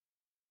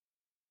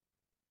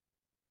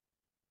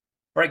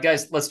All right,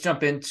 guys, let's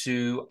jump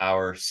into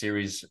our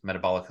series,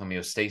 Metabolic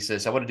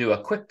Homeostasis. I want to do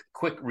a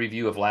quick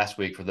review of last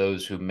week for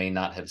those who may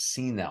not have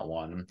seen that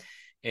one.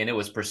 And it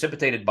was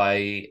precipitated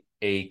by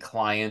a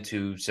client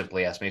who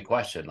simply asked me a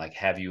question, like,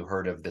 have you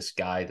heard of this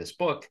guy, this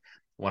book?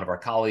 One of our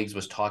colleagues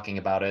was talking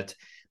about it,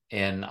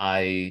 and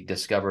I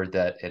discovered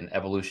that an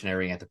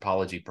evolutionary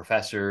anthropology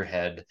professor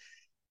had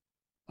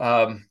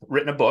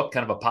written a book,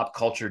 kind of a pop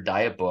culture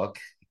diet book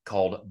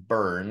called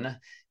Burn.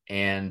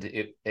 And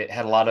it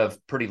had a lot of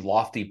pretty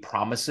lofty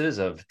promises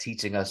of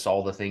teaching us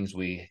all the things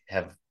we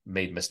have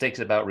made mistakes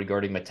about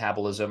regarding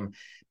metabolism,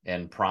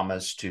 and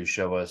promise to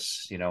show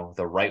us,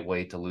 the right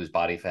way to lose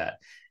body fat.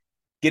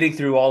 Getting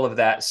through all of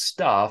that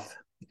stuff,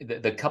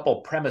 the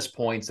couple premise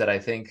points that I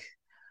think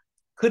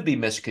could be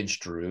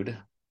misconstrued,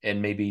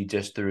 and maybe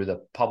just through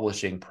the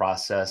publishing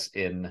process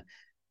in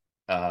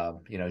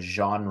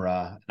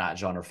genre, not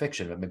genre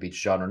fiction, but maybe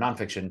genre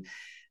nonfiction.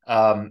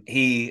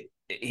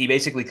 He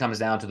basically comes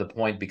down to the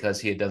point,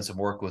 because he had done some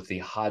work with the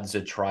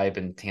Hadza tribe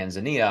in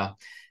Tanzania,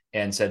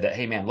 and said that,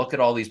 hey man, look at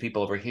all these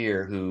people over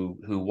here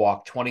who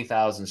walk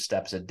 20,000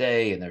 steps a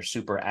day, and they're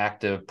super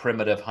active,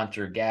 primitive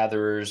hunter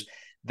gatherers.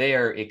 They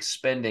are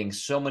expending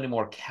so many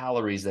more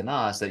calories than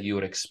us that you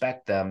would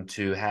expect them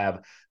to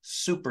have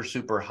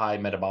super high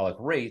metabolic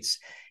rates.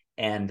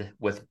 And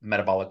with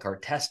metabolic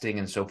cart testing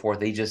and so forth,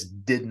 they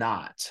just did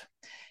not.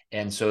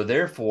 And so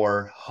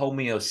therefore,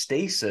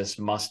 homeostasis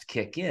must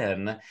kick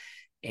in,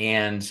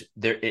 and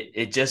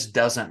it just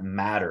doesn't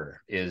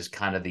matter, is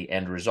kind of the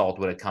end result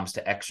when it comes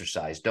to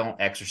exercise. Don't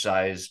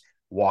exercise,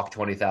 walk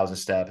 20,000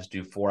 steps,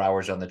 do 4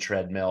 hours on the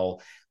treadmill.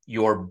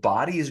 Your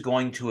body is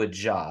going to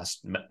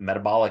adjust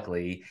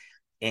metabolically,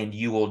 and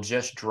you will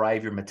just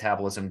drive your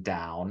metabolism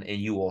down,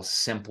 and you will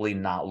simply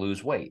not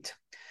lose weight.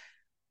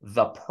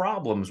 The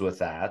problems with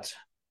that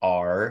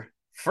are,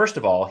 first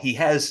of all, he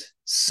has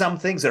some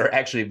things that are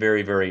actually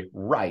very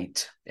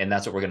right, and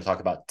that's what we're going to talk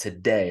about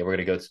today. We're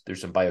going to go through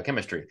some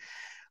biochemistry.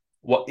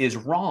 What is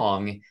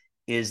wrong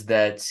is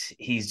that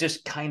he's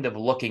just kind of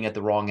looking at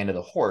the wrong end of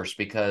the horse,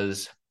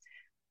 because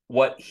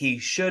what he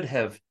should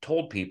have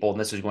told people, and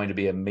this is going to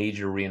be a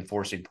major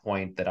reinforcing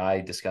point that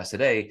I discussed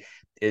today,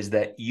 is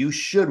that you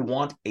should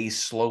want a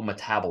slow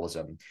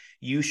metabolism.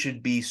 You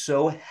should be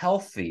so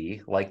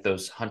healthy, like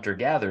those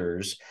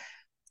hunter-gatherers,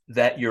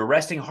 that your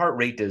resting heart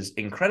rate is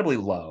incredibly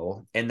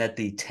low, and that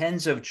the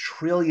tens of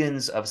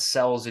trillions of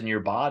cells in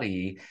your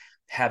body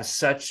have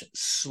such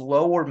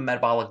slower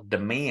metabolic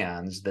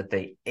demands that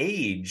they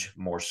age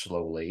more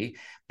slowly,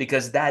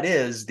 because that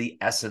is the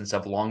essence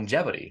of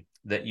longevity,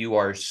 that you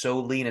are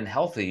so lean and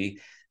healthy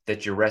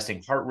that your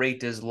resting heart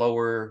rate is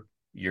lower,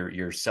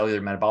 your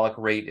cellular metabolic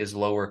rate is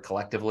lower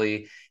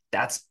collectively.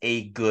 That's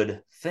a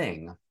good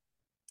thing.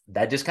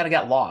 That just kind of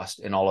got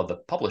lost in all of the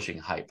publishing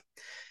hype.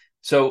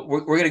 So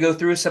we're going to go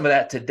through some of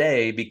that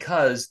today,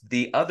 because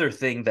the other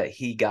thing that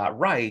he got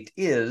right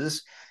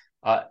is,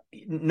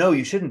 no,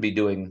 you shouldn't be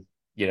doing,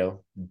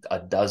 a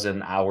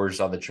dozen hours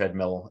on the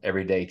treadmill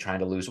every day trying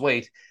to lose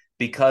weight.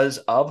 Because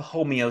of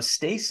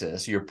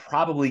homeostasis, you're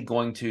probably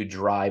going to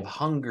drive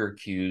hunger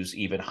cues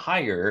even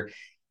higher.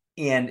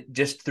 And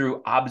just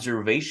through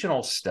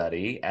observational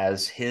study,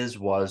 as his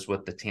was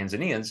with the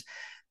Tanzanians,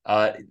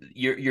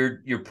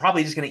 you're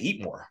probably just going to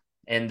eat more.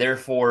 And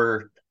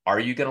therefore,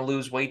 are you going to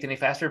lose weight any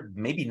faster?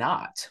 Maybe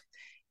not.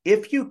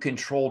 If you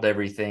controlled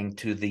everything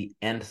to the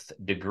nth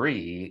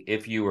degree,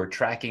 if you were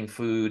tracking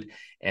food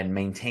and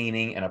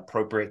maintaining an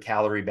appropriate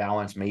calorie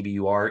balance, maybe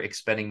you are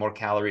expending more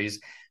calories.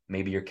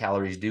 Maybe your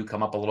calories do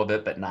come up a little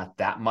bit, but not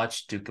that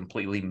much to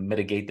completely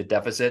mitigate the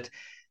deficit.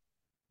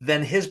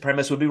 Then his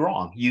premise would be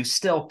wrong. You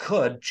still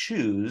could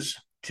choose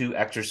to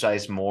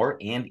exercise more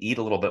and eat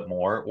a little bit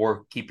more,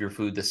 or keep your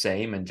food the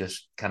same and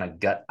just kind of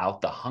gut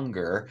out the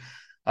hunger.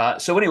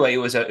 So anyway, it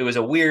was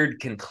a weird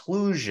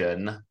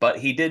conclusion, but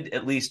he did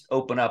at least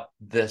open up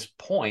this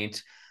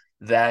point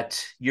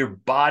that your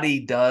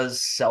body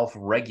does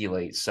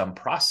self-regulate some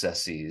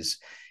processes,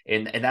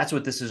 and that's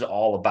what this is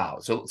all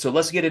about. So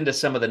let's get into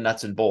some of the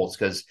nuts and bolts,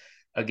 because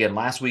again,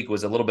 last week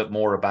was a little bit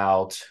more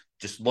about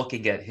just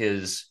looking at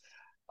his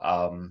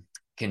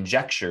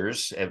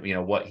conjectures,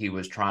 what he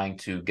was trying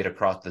to get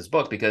across this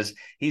book, because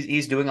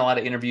he's doing a lot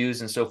of interviews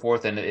and so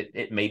forth, and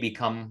it may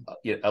become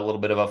a little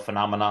bit of a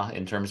phenomena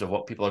in terms of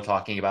what people are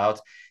talking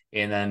about.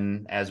 And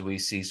then, as we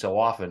see so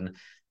often,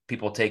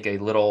 people take a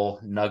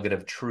little nugget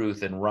of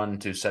truth and run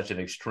to such an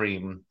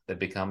extreme that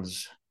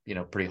becomes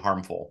pretty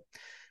harmful.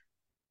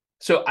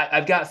 So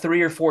I've got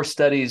 3 or 4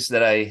 studies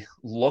that I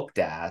looked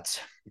at,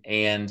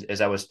 and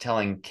as I was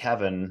telling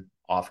Kevin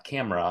off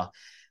camera,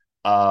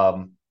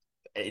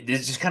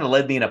 this just kind of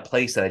led me in a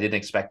place that I didn't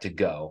expect to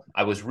go.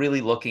 I was really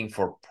looking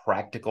for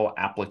practical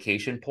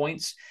application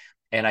points,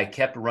 and I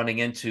kept running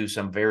into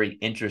some very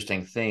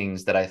interesting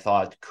things that I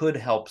thought could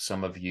help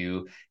some of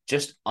you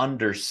just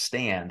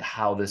understand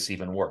how this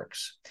even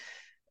works.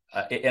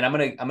 And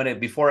I'm gonna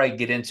before I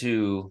get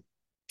into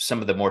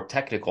some of the more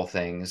technical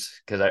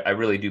things, because I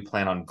really do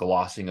plan on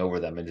glossing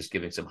over them and just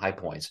giving some high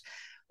points.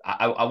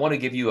 I want to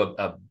give you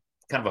a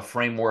kind of a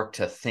framework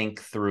to think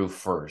through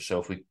first.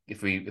 So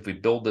if we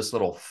build this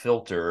little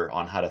filter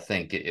on how to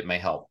think, it may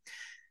help.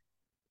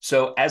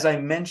 So as I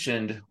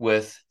mentioned,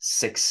 with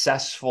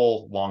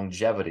successful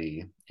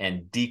longevity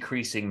and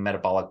decreasing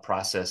metabolic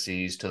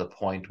processes to the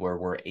point where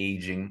we're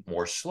aging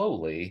more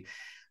slowly,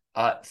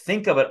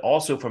 think of it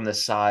also from the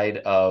side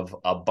of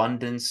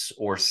abundance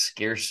or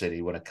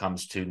scarcity when it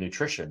comes to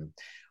nutrition.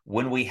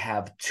 When we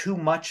have too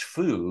much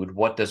food,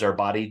 what does our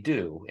body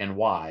do and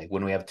why?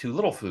 When we have too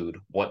little food,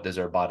 what does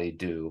our body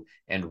do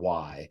and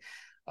why?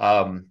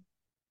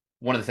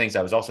 One of the things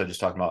I was also just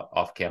talking about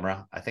off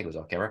camera, I think it was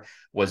off camera,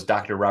 was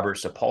Dr. Robert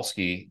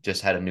Sapolsky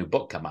just had a new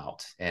book come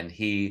out, and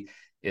he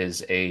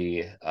is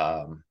a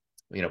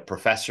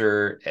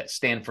professor at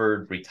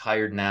Stanford,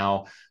 retired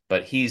now,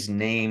 but he's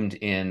named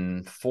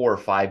in 4 or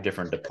 5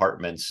 different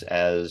departments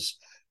as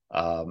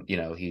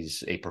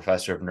he's a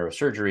professor of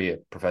neurosurgery, a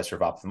professor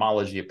of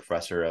ophthalmology, a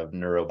professor of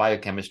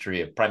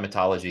neurobiochemistry, of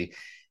primatology.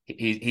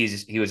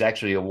 He was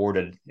actually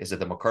awarded, is it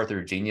the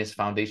MacArthur Genius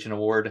Foundation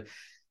Award?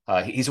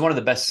 He's one of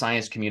the best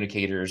science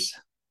communicators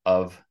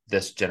of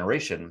this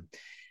generation.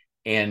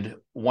 And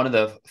one of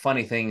the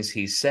funny things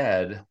he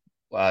said,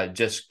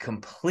 just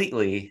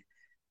completely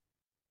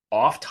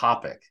off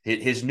topic,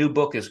 his new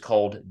book is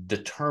called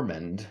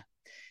Determined,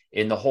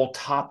 and the whole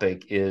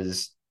topic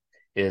is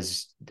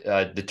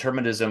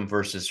determinism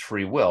versus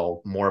free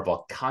will, more of a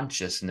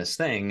consciousness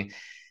thing.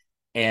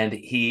 And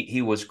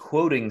he was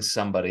quoting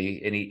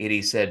somebody, and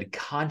he said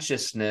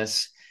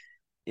consciousness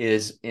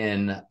is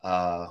in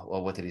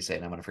what did he say?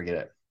 And I'm going to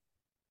forget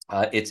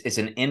it. It's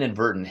an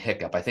inadvertent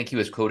hiccup. I think he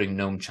was quoting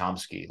Noam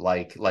Chomsky.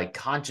 Like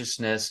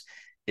consciousness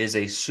is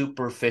a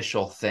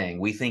superficial thing.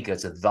 We think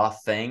it's the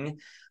thing,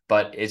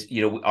 but it's,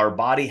 our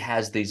body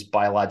has these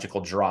biological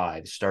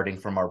drives starting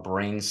from our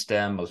brain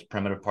stem, most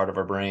primitive part of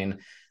our brain,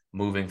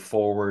 moving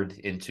forward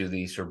into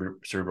the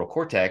cerebral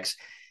cortex.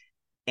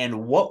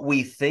 And what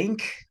we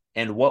think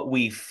and what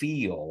we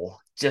feel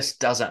just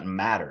doesn't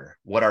matter.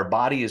 What our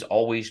body is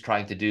always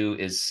trying to do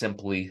is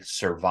simply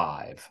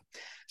survive.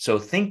 So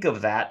think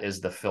of that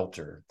as the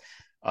filter.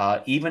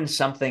 Even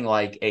something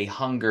like a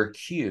hunger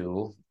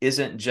cue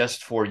isn't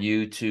just for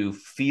you to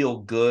feel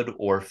good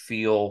or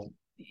feel,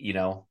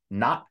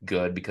 not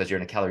good because you're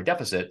in a calorie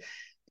deficit.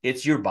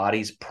 It's your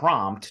body's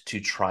prompt to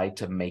try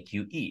to make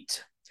you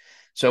eat.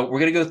 So we're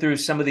going to go through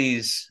some of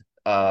these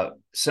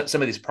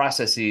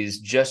processes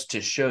just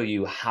to show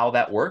you how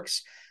that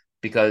works.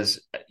 Because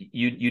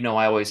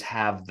I always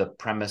have the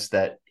premise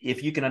that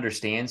if you can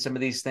understand some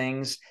of these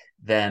things,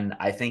 then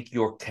I think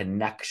your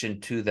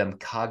connection to them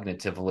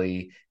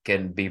cognitively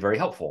can be very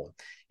helpful,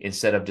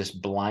 instead of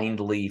just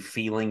blindly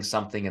feeling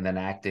something and then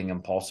acting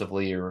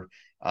impulsively or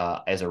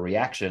as a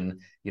reaction.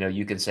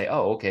 You can say,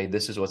 oh, okay,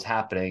 this is what's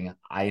happening.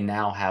 I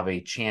now have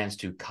a chance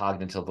to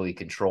cognitively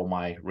control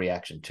my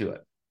reaction to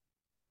it.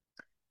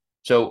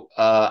 So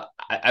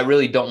I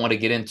really don't want to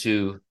get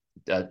into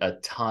a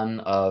ton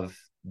of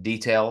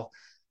detail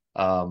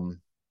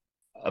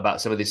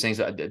about some of these things.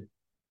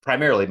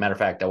 Primarily, matter of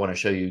fact, I want to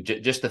show you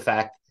just the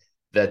fact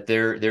that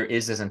there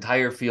is this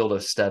entire field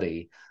of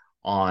study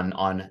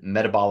on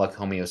metabolic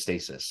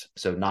homeostasis.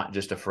 So not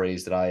just a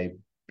phrase that I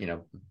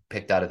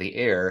picked out of the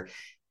air,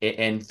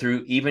 and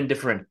through even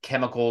different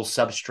chemicals,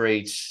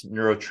 substrates,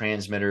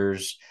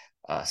 neurotransmitters,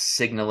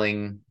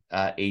 signaling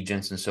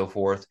agents, and so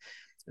forth.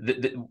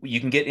 You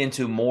can get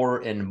into more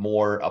and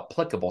more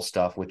applicable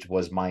stuff, which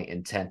was my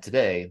intent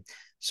today.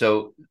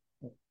 So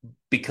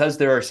because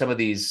there are some of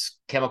these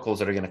chemicals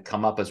that are going to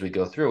come up as we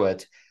go through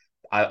it,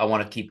 I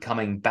want to keep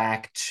coming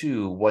back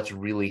to what's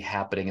really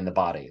happening in the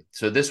body.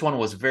 So this one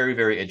was very,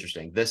 very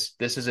interesting. This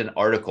is an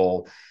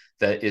article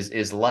that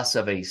is less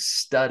of a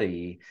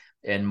study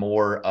and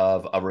more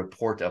of a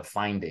report of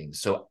findings.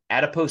 So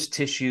adipose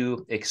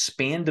tissue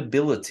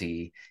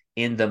expandability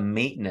in the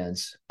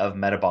maintenance of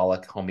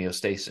metabolic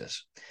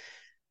homeostasis.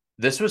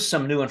 This was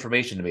some new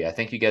information to me. I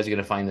think you guys are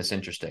going to find this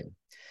interesting.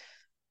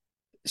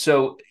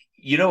 So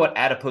you know what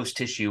adipose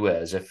tissue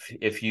is.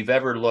 If you've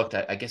ever looked,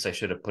 I guess I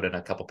should have put in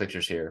a couple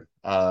pictures here,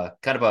 kind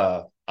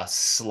of a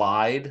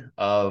slide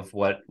of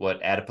what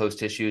adipose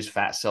tissues,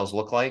 fat cells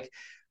look like.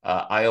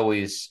 I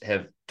always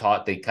have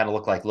taught they kind of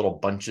look like little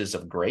bunches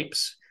of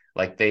grapes.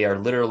 Like they are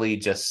literally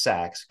just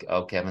sacs.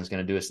 Oh, Kevin's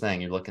going to do his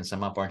thing. You're looking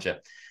some up, aren't you?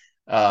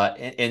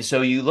 And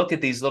so you look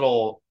at these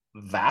little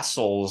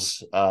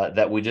vessels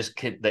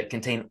that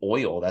contain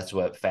oil. That's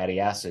what fatty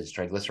acids,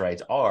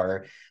 triglycerides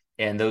are.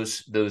 And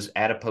those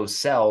adipose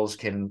cells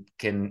can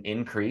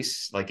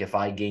increase. Like if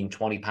I gain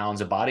 20 pounds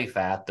of body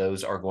fat,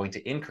 those are going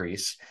to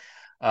increase.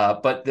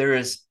 But there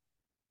is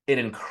an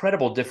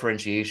incredible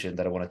differentiation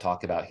that I want to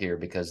talk about here,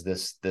 because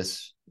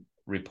this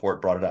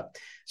report brought it up.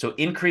 So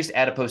increased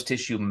adipose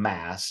tissue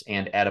mass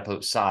and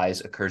adipose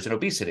size occurs in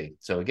obesity.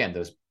 So again,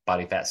 those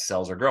body fat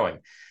cells are growing.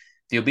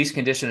 The obese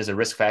condition is a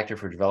risk factor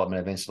for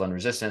development of insulin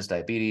resistance,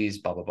 diabetes,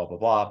 blah, blah, blah, blah,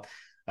 blah.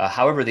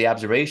 However, the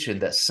observation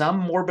that some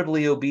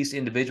morbidly obese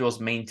individuals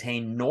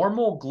maintain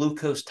normal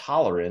glucose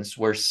tolerance,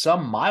 where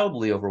some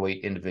mildly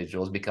overweight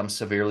individuals become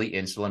severely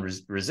insulin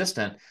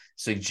resistant,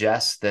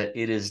 suggests that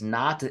it is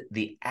not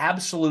the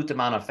absolute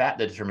amount of fat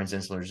that determines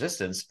insulin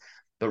resistance,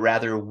 but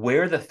rather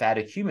where the fat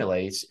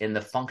accumulates in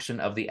the function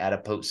of the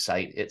adipose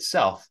site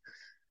itself.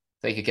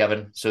 Thank you,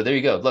 Kevin. So there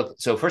you go. Look,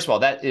 so first of all,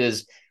 that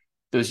is,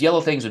 those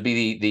yellow things would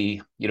be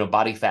the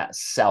body fat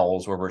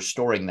cells where we're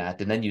storing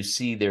that. And then you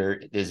see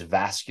there is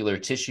vascular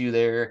tissue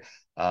there.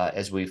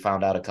 As we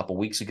found out a couple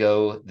weeks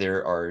ago,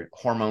 there are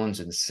hormones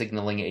and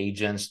signaling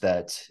agents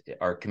that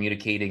are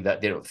communicating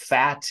that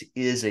fat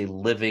is a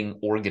living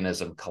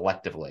organism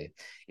collectively.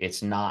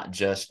 It's not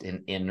just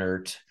an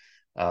inert,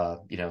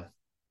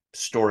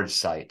 storage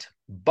site.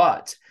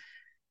 But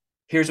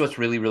here's what's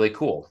really, really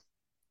cool.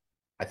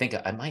 I think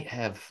I might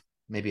have,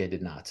 maybe I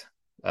did not.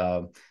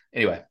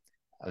 Anyway,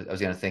 I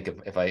was going to think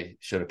if I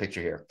showed a picture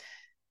here.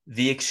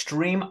 The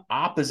extreme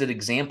opposite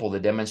example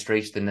that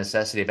demonstrates the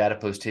necessity of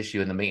adipose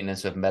tissue in the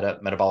maintenance of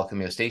metabolic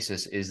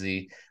homeostasis is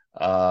the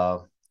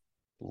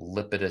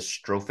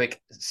lipidystrophic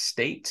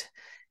state.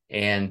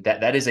 And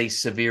that is a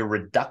severe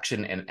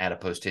reduction in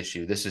adipose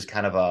tissue. This is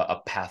kind of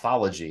a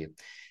pathology.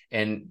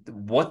 And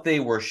what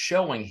they were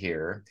showing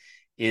here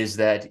is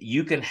that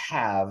you can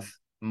have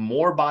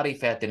more body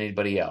fat than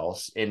anybody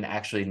else and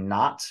actually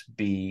not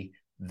be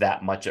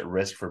that much at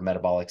risk for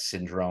metabolic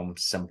syndrome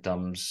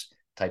symptoms,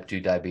 type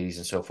 2 diabetes,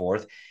 and so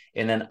forth.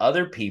 And then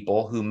other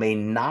people who may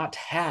not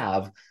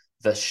have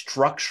the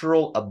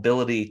structural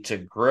ability to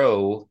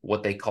grow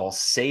what they call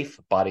safe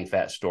body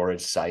fat storage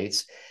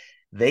sites,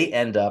 they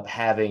end up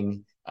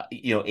having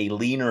a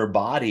leaner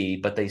body,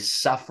 but they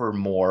suffer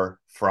more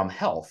from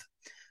health.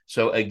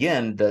 So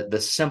again, the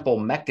simple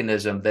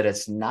mechanism that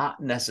it's not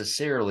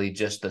necessarily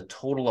just the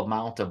total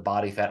amount of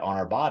body fat on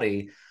our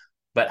body,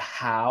 but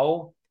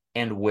how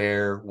and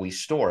where we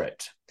store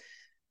it.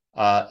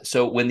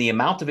 So when the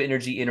amount of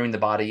energy entering the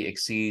body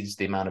exceeds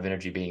the amount of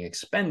energy being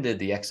expended,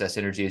 the excess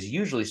energy is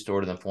usually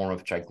stored in the form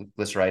of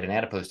triglyceride and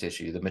adipose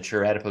tissue. The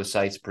mature adipose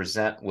sites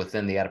present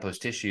within the adipose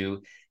tissue,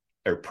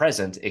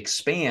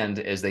 expand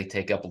as they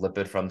take up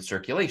lipid from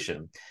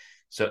circulation.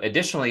 So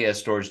additionally, as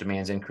storage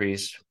demands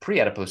increase,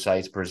 pre-adipose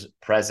sites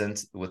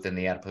present within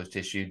the adipose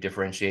tissue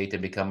differentiate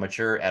and become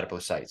mature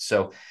adipose sites.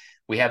 So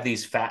we have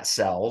these fat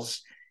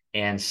cells,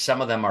 and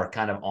some of them are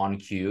kind of on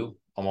cue,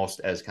 almost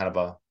as kind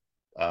of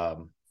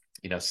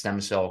a stem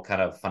cell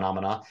kind of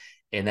phenomena.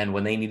 And then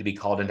when they need to be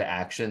called into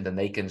action, then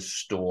they can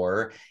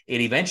store.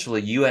 And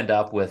eventually you end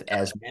up with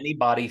as many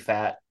body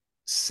fat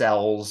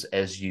cells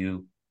as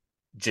you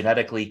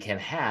genetically can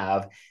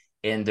have,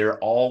 and they're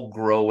all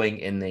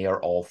growing and they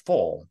are all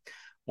full.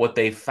 What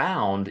they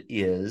found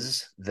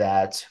is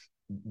that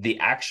the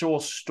actual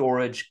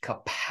storage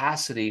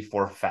capacity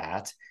for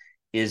fat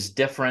is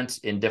different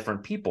in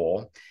different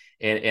people.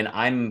 And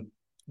I'm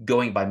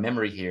going by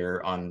memory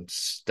here on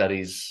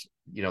studies,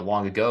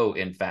 long ago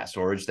in fat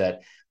storage,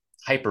 that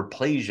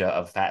hyperplasia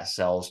of fat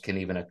cells can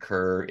even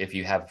occur if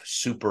you have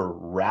super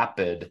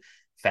rapid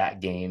fat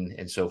gain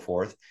and so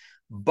forth.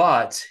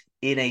 But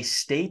in a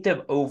state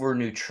of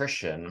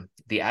overnutrition,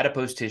 the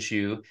adipose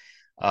tissue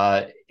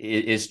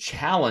is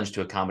challenged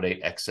to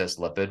accommodate excess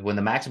lipid. When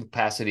the maximum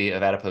capacity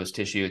of adipose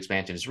tissue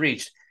expansion is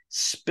reached,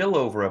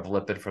 spillover of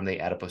lipid from the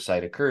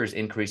adipocyte occurs,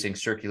 increasing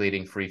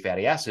circulating free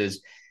fatty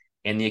acids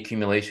and the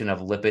accumulation of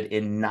lipid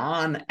in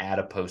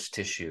non-adipose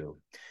tissue.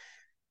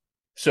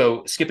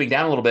 So skipping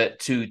down a little bit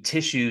to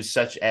tissues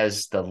such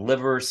as the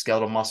liver,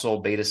 skeletal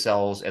muscle, beta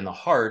cells, and the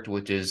heart,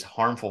 which is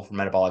harmful for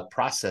metabolic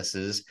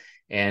processes,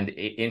 and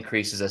it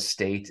increases a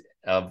state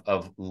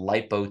of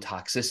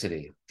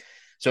lipotoxicity.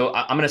 So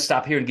I'm going to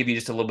stop here and give you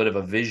just a little bit of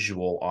a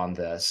visual on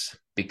this,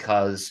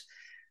 because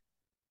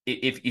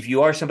if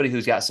you are somebody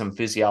who's got some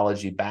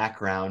physiology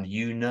background,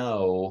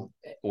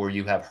 or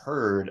you have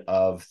heard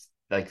of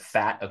like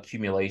fat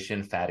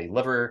accumulation, fatty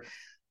liver.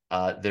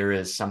 There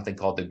is something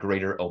called the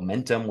greater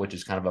omentum, which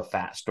is kind of a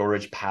fat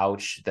storage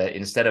pouch that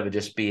instead of it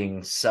just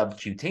being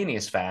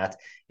subcutaneous fat,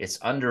 it's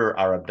under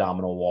our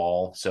abdominal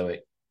wall. So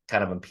it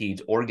kind of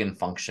impedes organ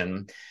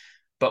function.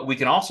 But we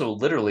can also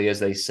literally, as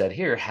they said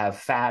here, have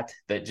fat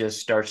that just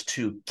starts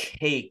to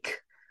cake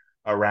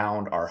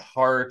around our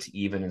heart,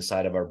 even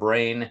inside of our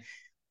brain.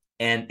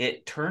 And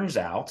it turns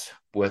out,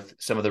 with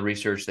some of the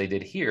research they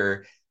did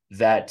here,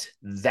 that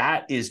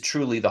is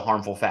truly the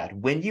harmful fat.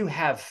 When you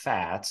have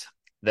fat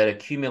that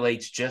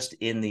accumulates just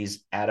in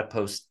these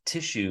adipose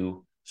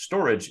tissue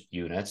storage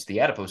units, the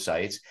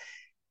adipocytes,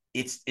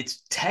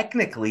 it's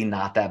technically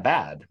not that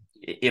bad.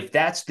 If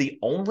that's the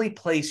only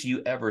place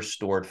you ever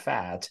stored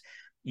fat,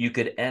 you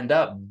could end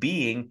up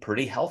being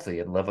pretty healthy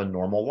and live a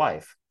normal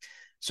life.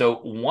 So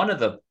one of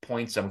the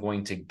points I'm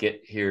going to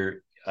get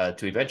here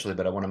to eventually,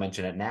 but I want to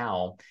mention it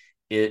now,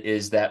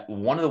 is that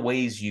one of the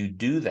ways you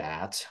do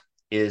that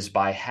is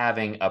by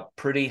having a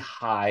pretty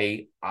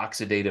high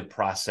oxidative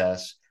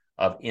process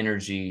of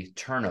energy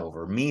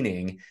turnover,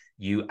 meaning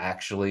you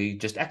actually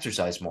just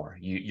exercise more.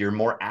 You're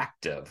more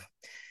active.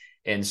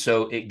 And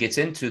so it gets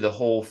into the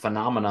whole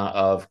phenomena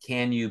of,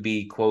 can you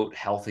be, quote,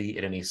 healthy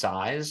at any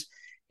size?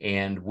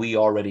 And we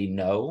already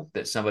know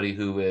that somebody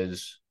who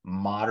is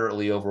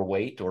moderately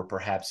overweight or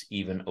perhaps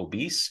even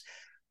obese,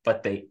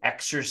 but they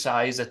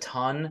exercise a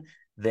ton,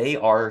 they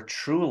are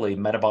truly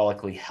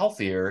metabolically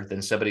healthier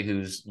than somebody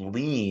who's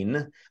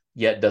lean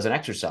yet doesn't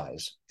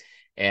exercise.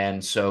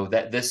 And so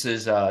that this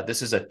is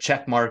a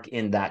check mark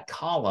in that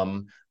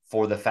column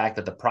for the fact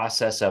that the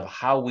process of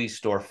how we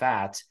store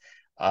fat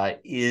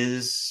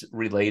is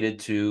related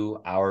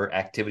to our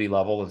activity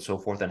level and so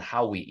forth, and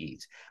how we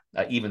eat,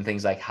 even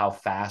things like how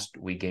fast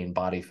we gain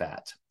body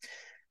fat.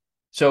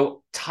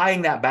 So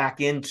tying that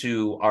back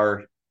into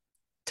our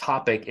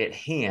topic at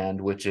hand,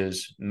 which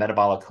is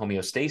metabolic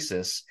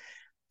homeostasis,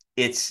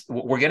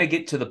 we're going to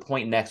get to the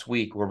point next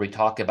week where we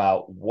talk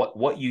about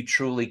what you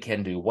truly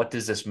can do. What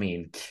does this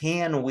mean?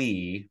 Can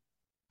we,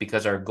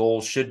 because our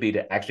goal should be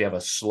to actually have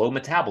a slow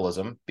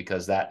metabolism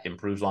because that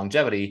improves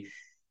longevity,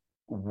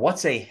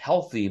 what's a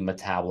healthy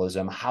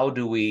metabolism? How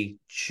do we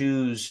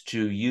choose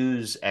to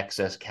use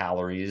excess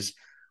calories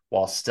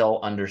while still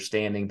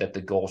understanding that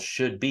the goal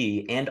should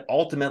be, and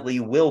ultimately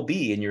will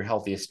be in your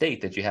healthiest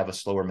state, that you have a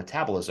slower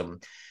metabolism?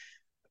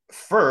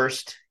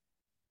 First,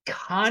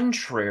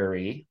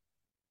 contrary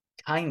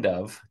kind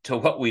of to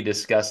what we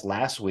discussed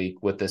last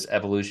week with this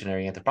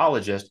evolutionary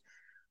anthropologist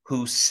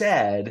who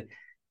said,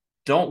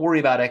 don't worry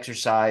about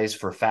exercise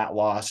for fat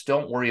loss.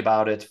 Don't worry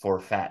about it for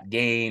fat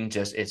gain.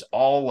 Just, it's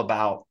all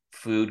about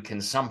food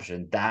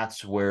consumption.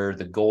 That's where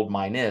the gold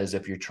mine is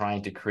if you're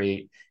trying to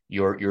create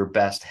your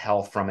best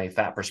health from a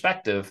fat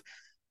perspective.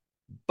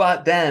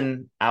 But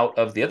then out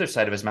of the other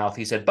side of his mouth,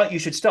 he said, but you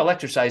should still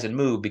exercise and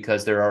move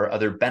because there are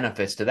other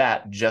benefits to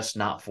that, just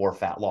not for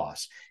fat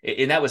loss.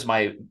 And that was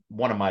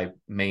one of my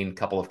main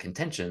couple of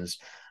contentions.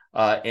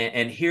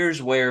 And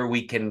here's where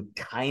we can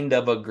kind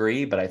of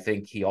agree, but I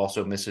think he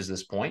also misses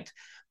this point,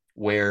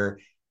 where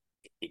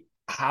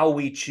how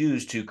we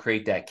choose to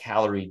create that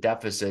calorie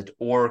deficit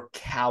or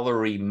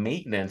calorie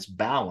maintenance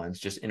balance,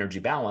 just energy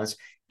balance,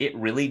 it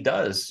really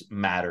does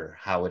matter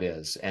how it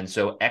is. And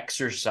so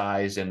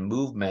exercise and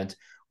movement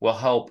will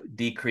help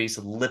decrease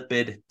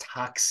lipid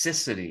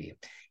toxicity.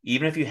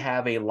 Even if you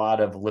have a lot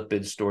of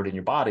lipids stored in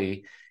your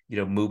body,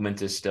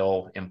 movement is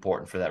still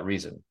important for that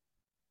reason.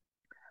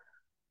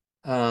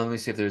 Let me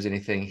see if there's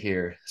anything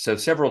here. So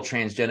several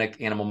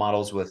transgenic animal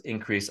models with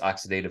increased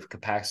oxidative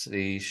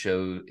capacity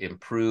show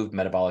improved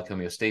metabolic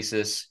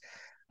homeostasis,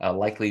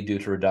 likely due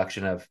to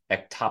reduction of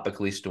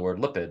ectopically stored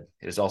lipid.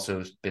 It has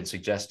also been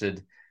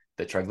suggested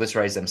that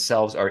triglycerides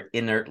themselves are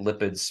inert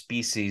lipid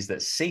species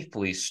that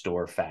safely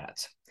store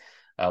fat.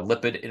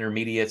 Lipid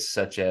intermediates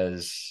such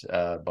as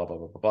blah, blah,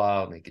 blah, blah,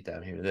 blah. Let me get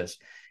down here to this.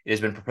 It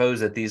has been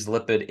proposed that these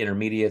lipid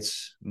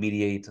intermediates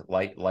mediate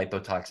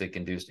lipotoxic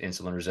induced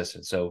insulin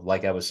resistance. So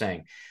like I was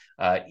saying,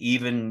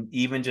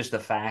 even just the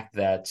fact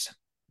that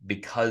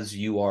because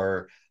you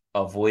are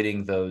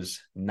avoiding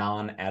those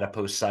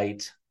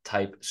non-adipocyte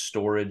type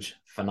storage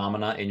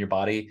phenomena in your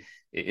body,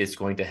 it's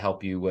going to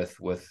help you with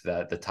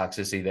the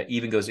toxicity that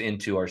even goes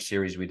into our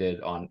series we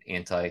did on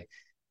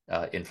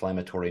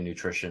anti-inflammatory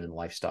nutrition and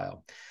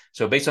lifestyle.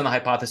 So based on the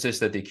hypothesis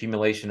that the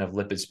accumulation of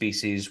lipid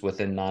species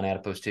within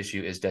non-adipose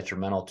tissue is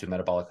detrimental to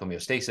metabolic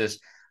homeostasis,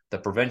 the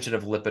prevention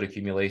of lipid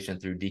accumulation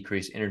through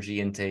decreased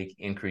energy intake,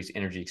 increased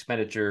energy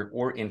expenditure,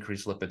 or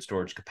increased lipid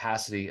storage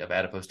capacity of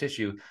adipose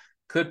tissue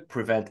could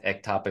prevent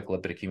ectopic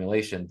lipid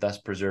accumulation, thus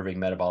preserving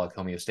metabolic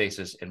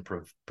homeostasis and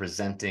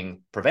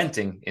preventing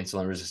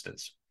insulin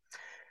resistance.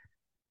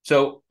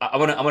 So I'm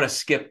gonna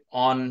skip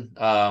on.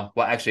 Well,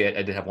 actually,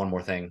 I did have one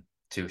more thing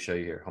to show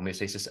you here.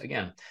 Homeostasis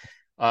again.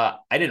 I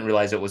didn't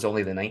realize it was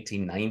only the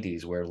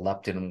 1990s where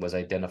leptin was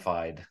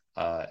identified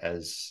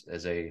as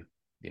a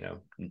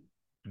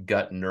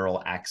gut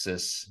neural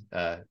axis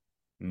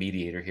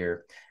mediator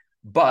here.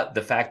 But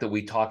the fact that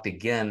we talked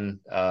again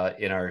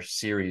in our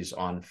series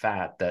on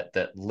fat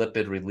that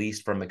lipid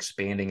released from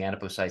expanding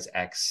adipocytes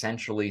acts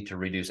centrally to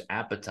reduce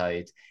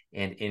appetite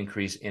and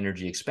increase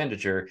energy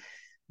expenditure.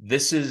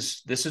 This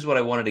is what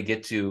I wanted to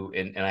get to,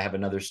 and I have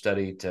another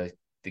study that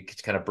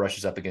kind of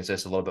brushes up against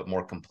this a little bit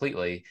more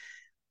completely.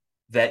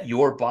 That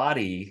your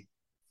body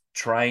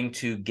trying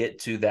to get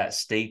to that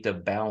state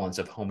of balance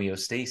of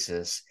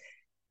homeostasis,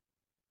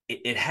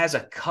 it has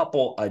a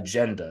couple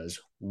agendas.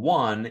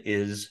 One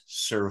is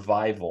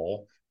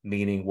survival,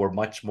 meaning we're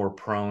much more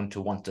prone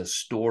to want to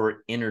store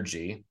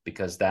energy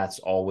because that's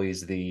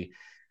always the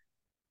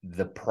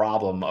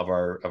problem of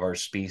our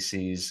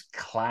species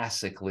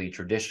classically,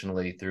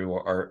 traditionally through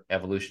our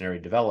evolutionary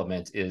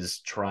development, is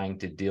trying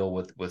to deal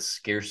with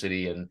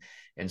scarcity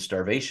and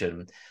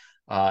starvation.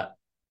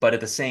 But at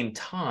the same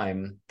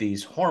time,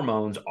 these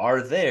hormones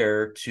are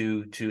there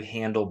to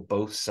handle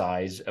both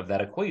sides of that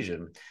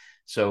equation.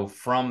 So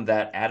from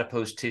that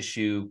adipose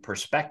tissue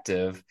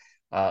perspective,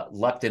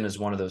 leptin is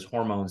one of those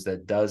hormones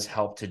that does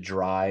help to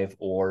drive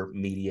or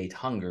mediate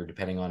hunger,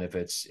 depending on if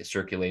it's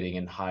circulating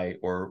in high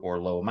or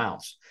low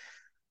amounts.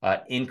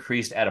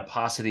 Increased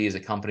adiposity is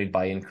accompanied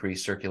by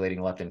increased circulating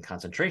leptin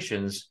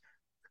concentrations.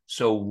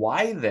 So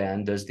why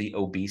then does the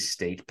obese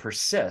state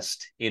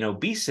persist? In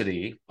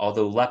obesity,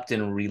 although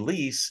leptin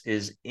release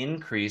is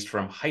increased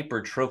from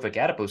hypertrophic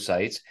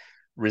adipocytes,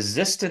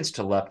 resistance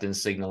to leptin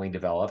signaling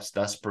develops,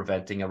 thus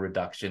preventing a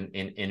reduction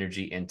in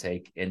energy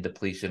intake and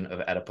depletion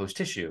of adipose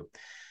tissue.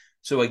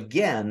 So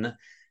again,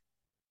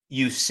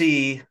 you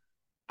see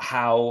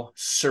how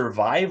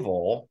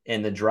survival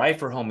and the drive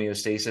for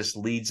homeostasis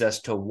leads us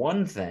to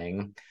one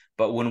thing,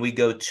 but when we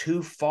go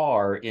too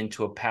far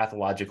into a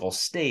pathological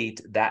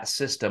state, that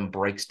system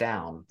breaks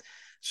down.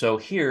 So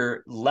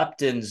here,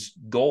 leptin's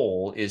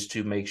goal is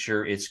to make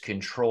sure it's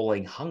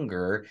controlling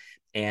hunger,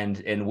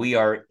 and we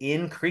are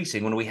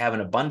increasing when we have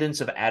an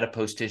abundance of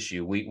adipose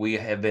tissue. We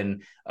have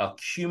been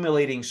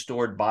accumulating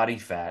stored body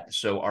fat,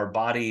 so our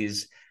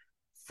bodies,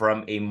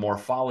 from a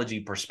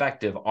morphology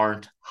perspective,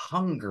 aren't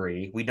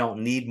hungry. We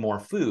don't need more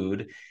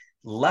food.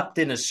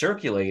 Leptin is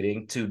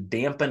circulating to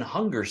dampen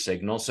hunger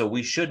signals, so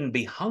we shouldn't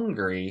be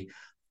hungry,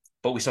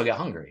 but we still get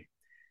hungry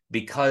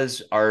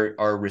because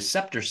our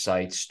receptor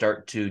sites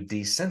start to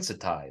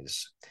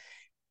desensitize.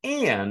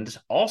 And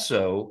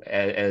also,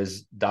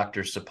 as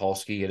Dr.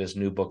 Sapolsky in his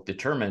new book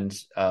Determined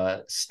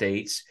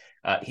states,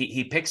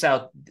 he picks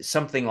out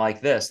something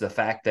like this: the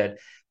fact that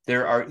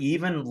there are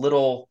even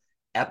little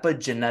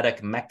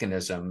epigenetic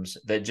mechanisms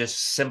that just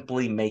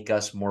simply make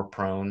us more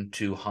prone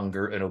to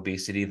hunger and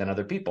obesity than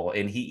other people.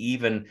 And he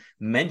even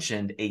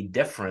mentioned a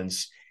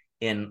difference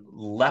in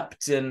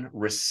leptin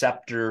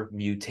receptor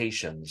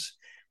mutations.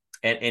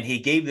 And he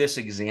gave this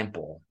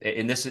example.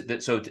 And this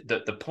is so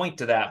the point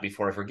to that,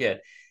 before I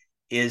forget,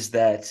 is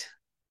that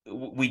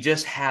we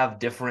just have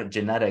different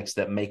genetics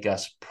that make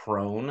us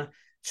prone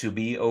to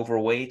be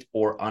overweight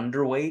or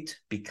underweight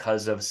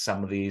because of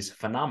some of these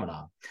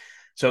phenomena.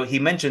 So he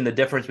mentioned the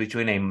difference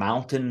between a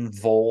mountain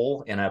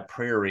vole and a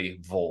prairie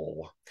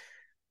vole.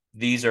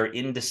 These are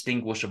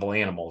indistinguishable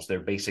animals. They're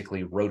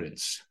basically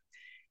rodents.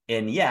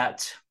 And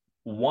yet,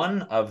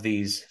 one of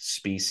these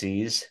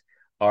species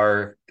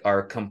are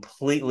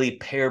completely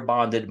pair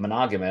bonded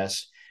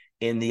monogamous,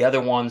 and the other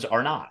ones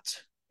are not.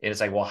 And it's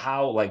like, well,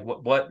 how, like,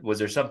 what was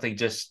there something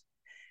just,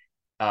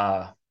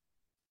 in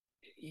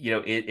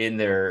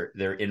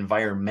their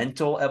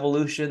environmental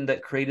evolution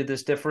that created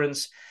this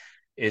difference?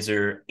 Is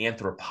there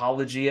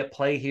anthropology at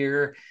play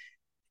here?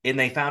 And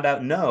they found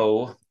out,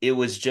 no, it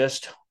was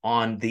just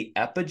on the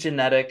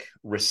epigenetic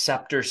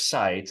receptor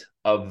site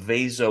of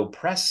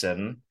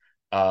vasopressin,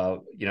 a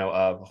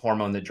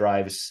hormone that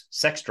drives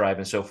sex drive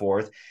and so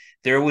forth.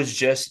 There was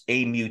just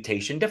a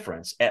mutation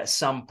difference at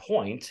some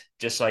point,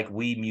 just like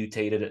we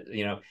mutated.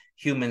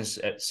 Humans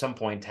at some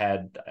point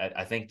had,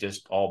 I think,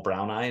 just all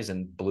brown eyes,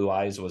 and blue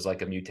eyes was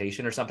like a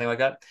mutation or something like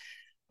that.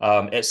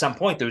 At some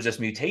point, there was this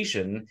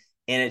mutation,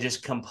 and it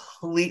just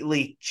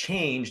completely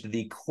changed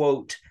the,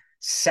 quote,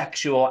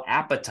 sexual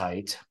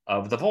appetite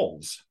of the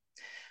voles.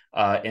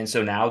 And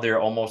so now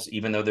they're almost,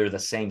 even though they're the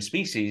same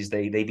species,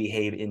 they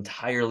behave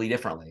entirely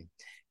differently.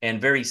 And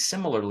very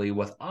similarly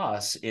with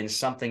us, in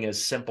something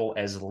as simple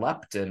as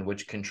leptin,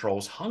 which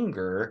controls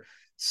hunger,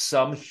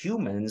 some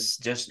humans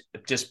just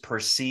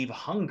perceive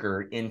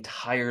hunger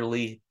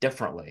entirely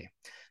differently.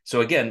 So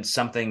again,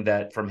 something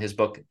that from his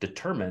book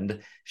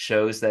Determined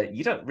shows that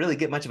you don't really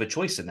get much of a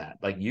choice in that.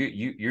 Like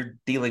you're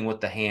dealing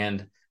with the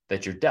hand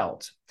that you're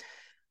dealt.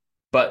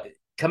 But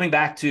coming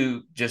back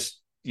to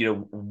just,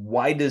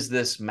 why does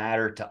this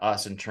matter to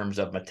us in terms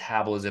of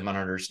metabolism and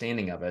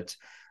understanding of it?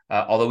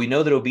 Although we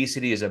know that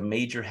obesity is a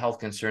major health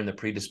concern that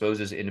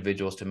predisposes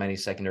individuals to many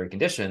secondary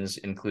conditions,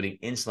 including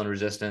insulin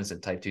resistance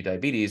and type 2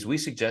 diabetes, we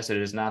suggest that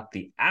it is not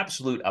the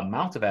absolute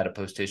amount of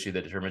adipose tissue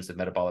that determines the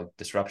metabolic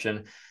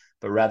disruption,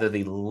 but rather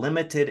the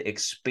limited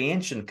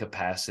expansion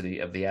capacity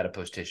of the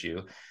adipose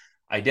tissue.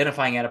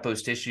 Identifying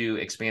adipose tissue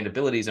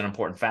expandability is an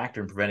important factor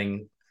in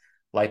preventing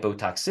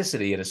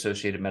lipotoxicity and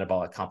associated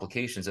metabolic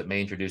complications that may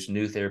introduce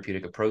new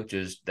therapeutic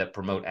approaches that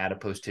promote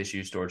adipose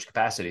tissue storage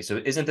capacity. So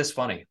isn't this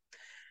funny?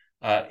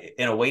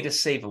 In a way to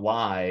save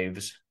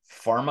lives,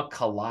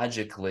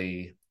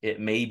 pharmacologically, it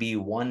may be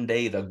one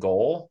day the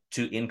goal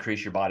to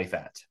increase your body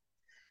fat,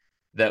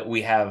 that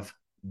we have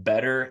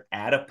better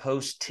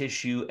adipose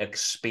tissue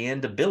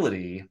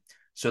expandability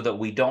so that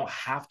we don't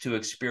have to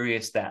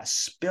experience that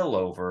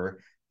spillover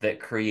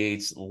that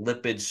creates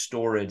lipid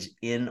storage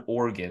in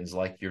organs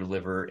like your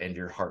liver and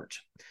your heart.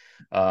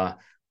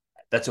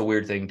 That's a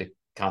weird thing to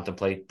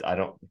contemplate. I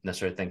don't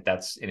necessarily think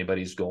that's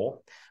anybody's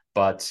goal,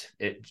 but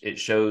it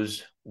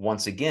shows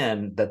once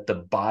again that the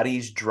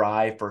body's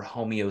drive for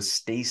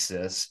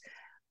homeostasis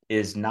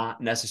is not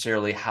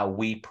necessarily how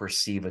we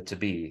perceive it to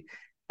be.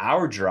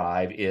 Our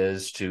drive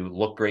is to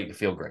look great and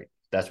feel great.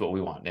 That's what we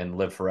want, and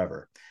live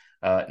forever.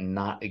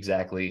 Not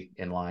exactly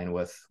in line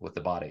with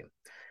the body.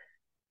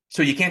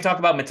 So you can't talk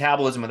about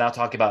metabolism without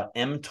talking about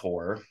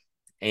mTOR.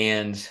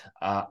 And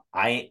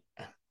I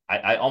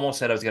almost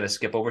said I was going to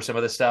skip over some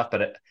of this stuff,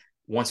 but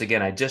once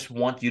again, I just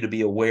want you to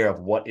be aware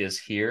of what is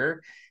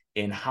here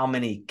and how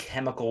many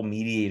chemical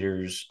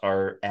mediators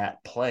are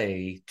at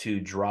play to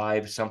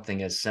drive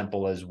something as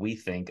simple as we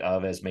think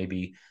of as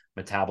maybe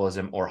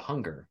metabolism or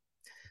hunger.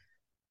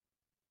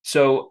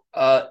 So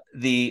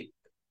the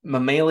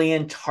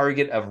mammalian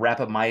target of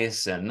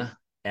rapamycin,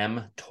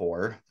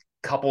 mTOR,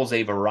 couples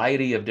a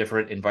variety of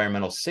different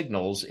environmental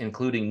signals,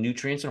 including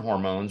nutrients and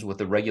hormones, with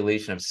the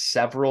regulation of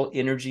several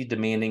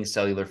energy-demanding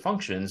cellular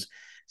functions,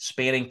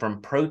 spanning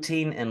from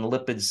protein and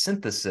lipid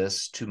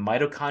synthesis to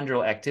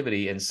mitochondrial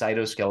activity and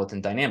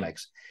cytoskeleton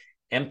dynamics.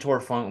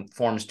 mTOR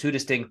forms two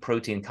distinct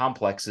protein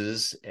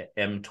complexes,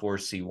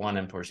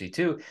 mTOR-C1,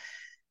 mTOR-C2.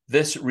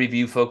 This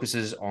review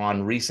focuses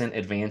on recent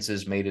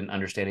advances made in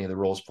understanding of the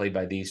roles played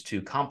by these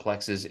two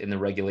complexes in the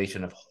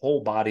regulation of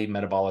whole body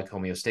metabolic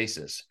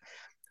homeostasis.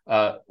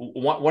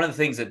 One of the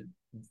things that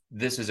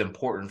this is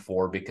important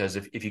for, because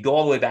if you go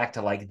all the way back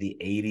to like the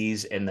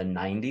 80s and the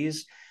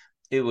 90s,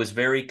 it was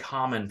very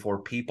common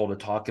for people to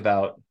talk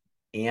about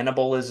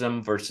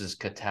anabolism versus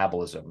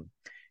catabolism.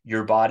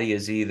 Your body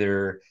is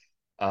either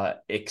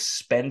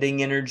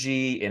expending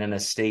energy in a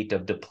state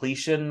of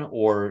depletion,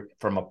 or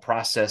from a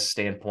process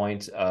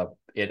standpoint,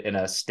 in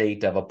a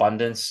state of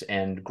abundance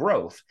and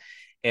growth.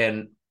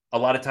 And a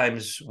lot of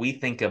times we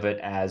think of it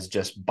as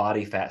just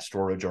body fat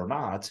storage or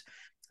not.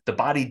 The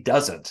body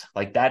doesn't.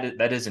 Like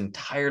that is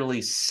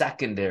entirely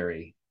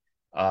secondary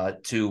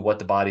to what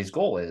the body's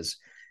goal is.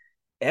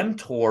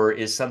 mTOR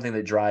is something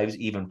that drives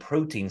even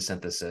protein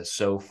synthesis.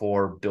 So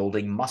for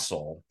building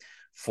muscle,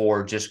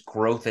 for just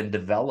growth and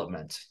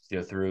development,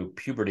 through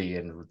puberty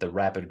and the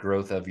rapid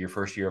growth of your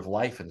first year of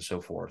life and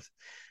so forth.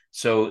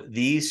 So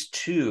these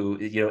two,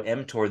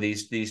 mTOR,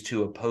 these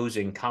two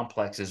opposing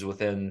complexes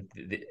within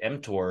the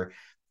mTOR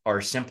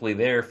are simply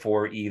there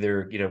for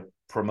either,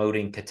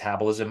 promoting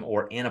catabolism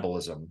or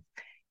anabolism.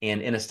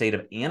 And in a state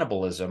of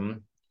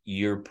anabolism,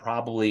 you're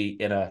probably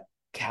in a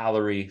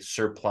calorie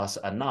surplus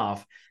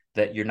enough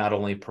that you're not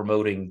only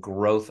promoting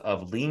growth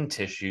of lean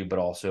tissue, but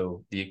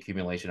also the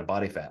accumulation of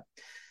body fat.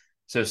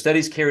 So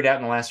studies carried out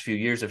in the last few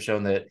years have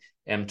shown that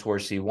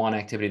mTOR-C1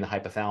 activity in the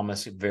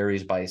hypothalamus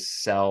varies by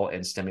cell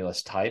and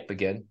stimulus type.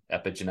 Again,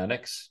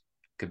 epigenetics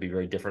could be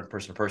very different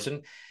person to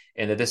person,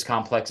 and that this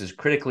complex is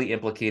critically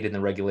implicated in the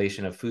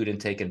regulation of food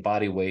intake and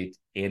body weight,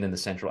 and in the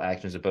central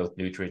actions of both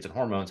nutrients and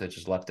hormones, such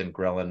as leptin,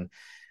 ghrelin,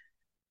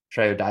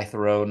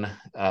 triioditherone,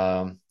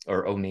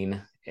 or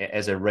onine,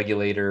 as a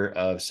regulator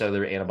of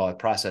cellular anabolic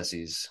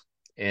processes,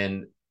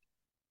 and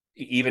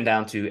even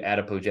down to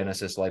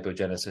adipogenesis,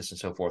 lipogenesis, and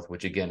so forth,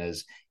 which again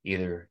is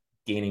either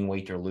gaining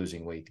weight or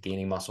losing weight,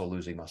 gaining muscle,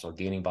 losing muscle,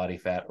 gaining body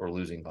fat or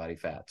losing body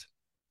fat.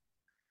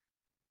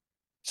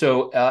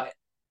 So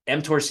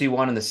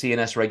mTOR-C1 and the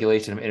CNS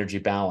regulation of energy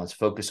balance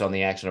focus on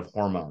the action of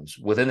hormones.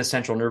 Within the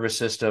central nervous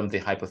system, the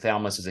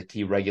hypothalamus is a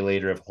key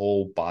regulator of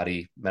whole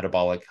body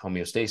metabolic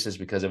homeostasis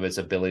because of its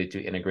ability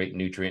to integrate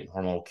nutrient and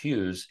hormonal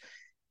cues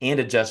and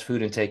adjust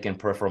food intake and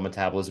peripheral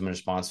metabolism in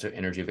response to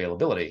energy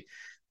availability.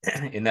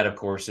 And that, of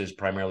course, is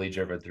primarily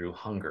driven through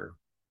hunger.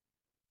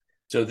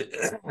 So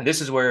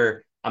this is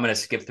where I'm going to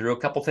skip through a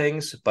couple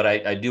things, but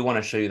I do want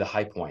to show you the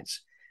high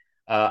points.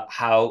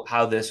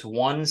 How this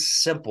one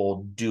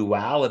simple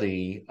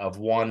duality of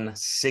one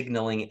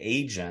signaling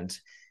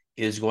agent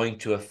is going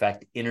to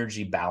affect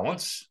energy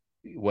balance,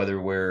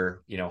 whether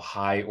we're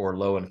high or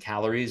low in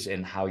calories,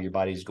 and how your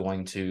body's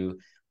going to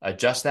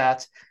adjust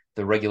that.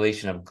 The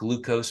regulation of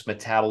glucose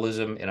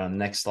metabolism, and on the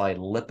next slide,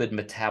 lipid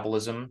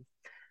metabolism.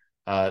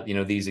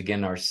 These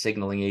again are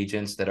signaling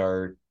agents that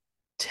are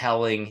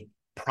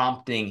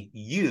prompting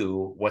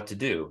you what to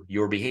do,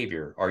 your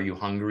behavior. Are you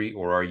hungry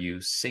or are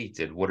you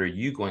sated? What are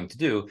you going to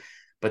do?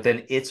 But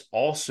then it's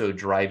also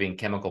driving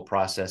chemical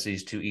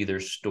processes to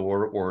either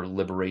store or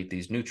liberate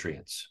these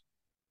nutrients.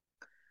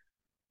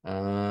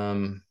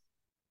 Not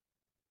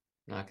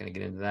going to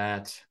get into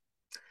that.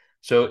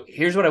 So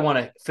here's what I want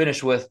to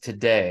finish with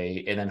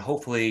today. And then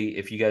hopefully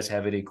if you guys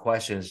have any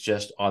questions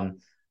just on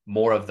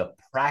more of the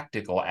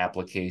practical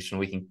application,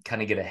 we can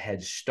kind of get a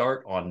head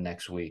start on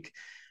next week.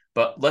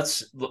 But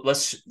let's do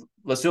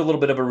a little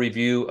bit of a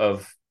review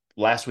of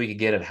last week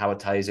again and how it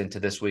ties into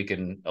this week,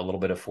 and a little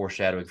bit of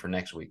foreshadowing for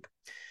next week.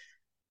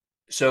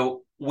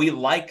 So we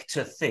like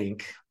to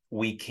think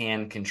we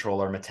can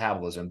control our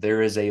metabolism.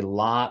 There is a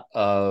lot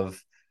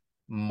of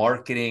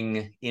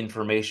marketing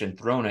information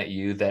thrown at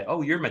you that,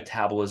 oh, your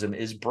metabolism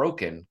is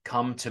broken.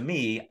 Come to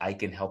me, I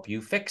can help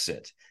you fix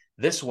it.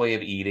 This way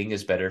of eating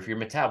is better for your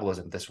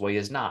metabolism. This way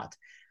is not.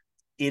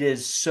 It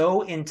is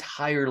so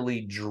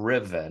entirely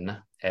driven,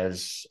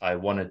 as I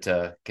wanted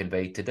to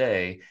convey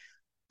today,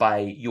 by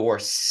your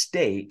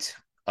state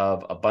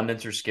of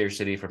abundance or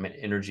scarcity from an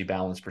energy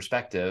balance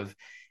perspective,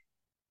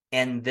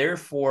 and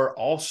therefore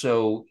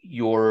also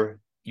your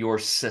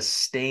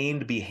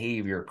sustained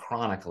behavior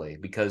chronically.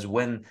 Because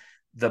when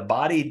the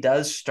body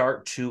does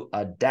start to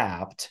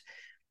adapt,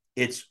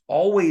 it's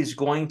always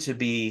going to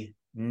be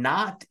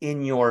not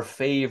in your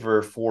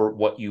favor for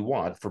what you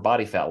want for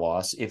body fat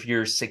loss. If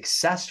you're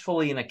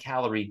successfully in a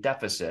calorie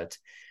deficit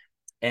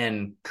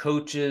and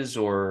coaches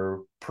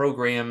or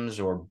programs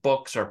or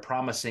books are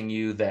promising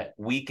you that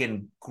we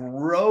can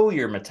grow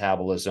your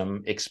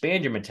metabolism,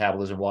 expand your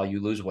metabolism while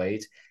you lose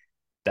weight,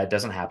 that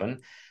doesn't happen.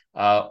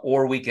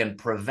 or we can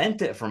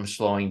prevent it from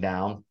slowing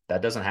down.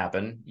 That doesn't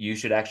happen. You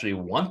should actually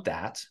want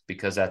that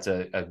because that's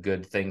a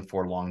good thing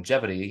for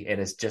longevity, and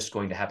it's just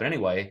going to happen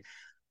anyway.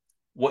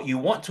 What you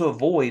want to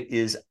avoid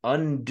is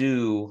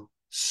undue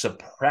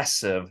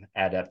suppressive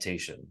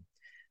adaptation,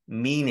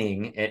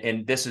 meaning,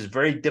 and this is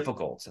very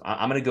difficult.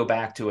 I'm going to go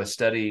back to a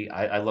study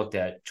I looked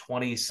at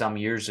 20 some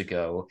years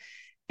ago,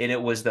 and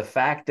it was the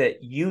fact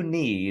that you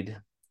need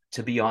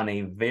to be on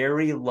a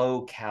very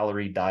low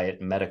calorie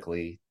diet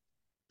medically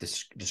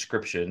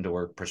descriptioned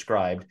or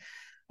prescribed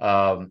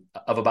of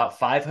about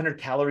 500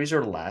 calories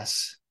or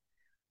less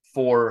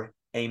for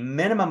a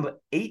minimum of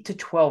 8 to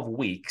 12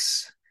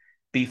 weeks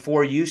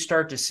before you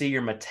start to see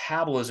your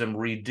metabolism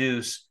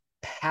reduce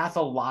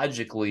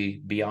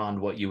pathologically beyond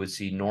what you would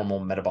see normal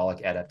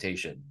metabolic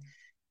adaptation.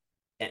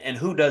 And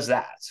who does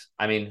that?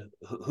 I mean,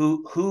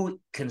 who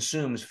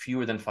consumes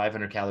fewer than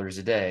 500 calories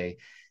a day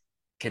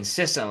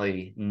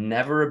consistently,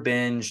 never a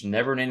binge,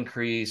 never an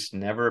increase,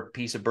 never a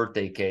piece of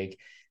birthday cake,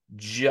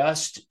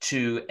 just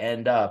to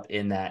end up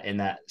in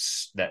that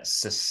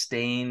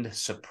sustained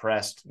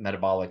suppressed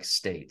metabolic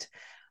state?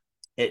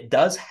 It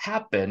does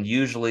happen,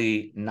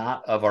 usually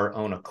not of our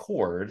own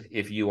accord,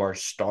 if you are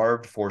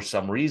starved for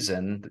some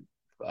reason,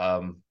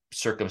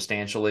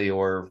 circumstantially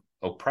or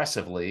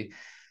oppressively.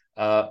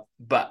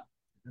 But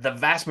the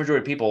vast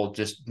majority of people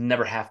just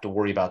never have to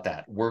worry about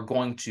that. We're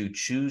going to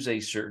choose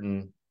a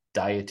certain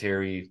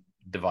dietary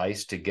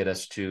device to get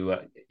us to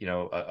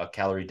a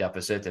calorie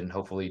deficit and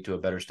hopefully to a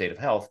better state of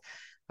health,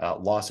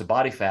 loss of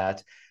body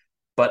fat.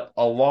 But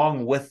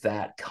along with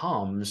that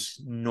comes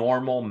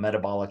normal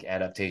metabolic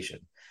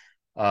adaptation.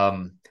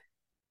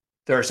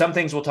 There are some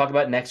things we'll talk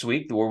about next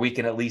week where we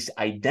can at least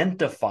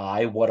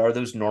identify what are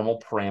those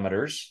normal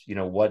parameters.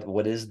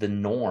 What is the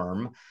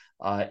norm?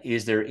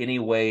 Is there any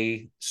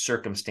way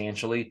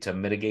circumstantially to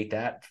mitigate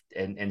that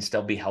and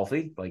still be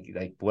healthy?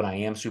 Like when I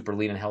am super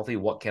lean and healthy,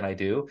 what can I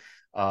do?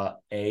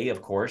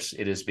 Of course,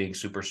 it is being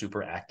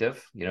super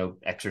active,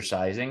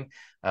 exercising,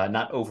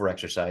 not over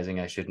exercising.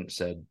 I shouldn't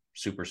said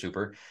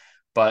super,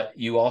 but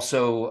you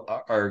also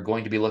are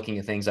going to be looking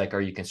at things like,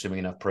 are you consuming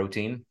enough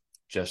protein?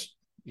 Just,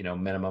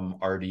 minimum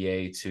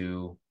RDA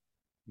to,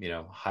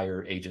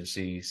 higher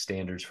agency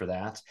standards for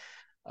that.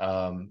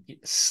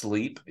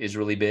 Sleep is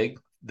really big,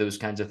 those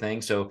kinds of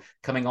things. So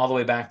coming all the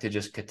way back to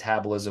just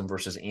catabolism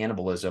versus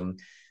anabolism,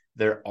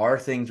 there are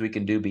things we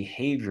can do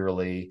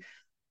behaviorally,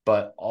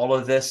 but all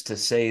of this to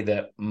say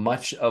that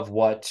much of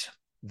what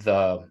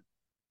the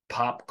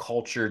pop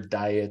culture,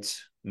 diet,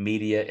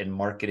 media, and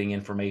marketing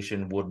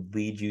information would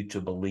lead you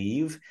to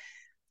believe,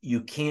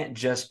 you can't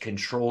just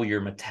control your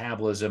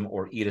metabolism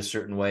or eat a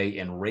certain way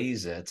and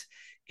raise it.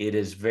 It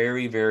is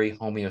very, very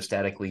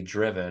homeostatically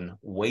driven,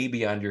 way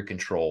beyond your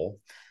control,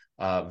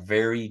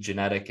 very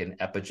genetic and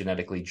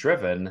epigenetically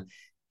driven.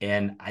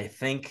 And I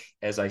think,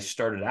 as I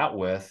started out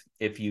with,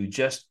 if you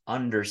just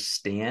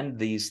understand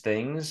these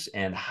things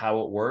and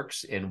how it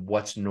works and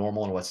what's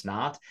normal and what's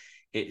not,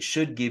 it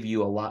should give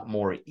you a lot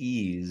more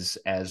ease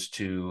as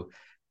to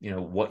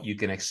what you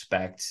can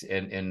expect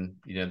and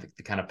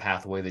the kind of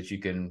pathway that you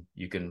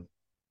can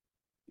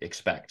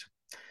expect.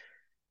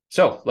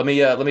 So let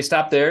me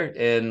stop there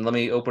and let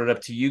me open it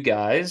up to you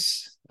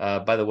guys.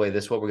 By the way,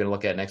 this is what we're going to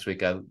look at next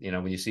week.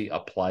 When you see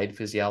applied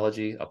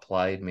physiology,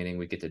 applied meaning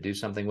we get to do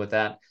something with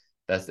that.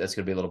 That's going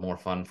to be a little more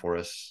fun for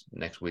us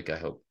next week, I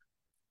hope.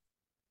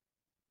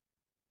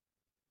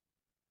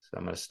 So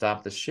I'm going to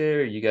stop the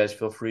share. You guys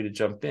feel free to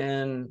jump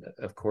in.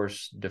 Of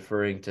course,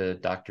 deferring to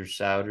Dr.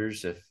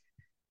 Souders if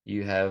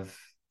you have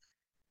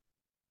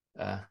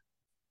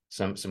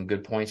some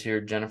good points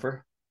here,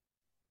 Jennifer.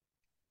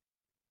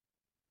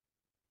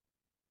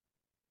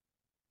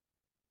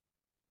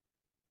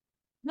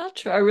 Not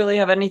sure I really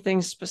have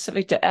anything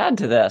specific to add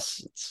to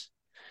this.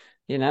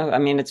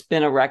 It's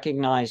been a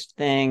recognized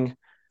thing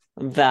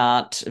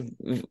that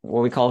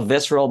what we call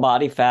visceral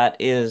body fat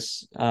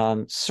is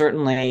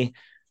certainly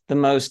the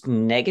most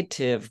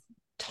negative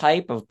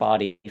type of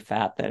body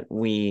fat that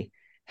we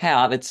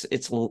have. It's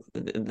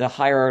the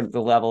higher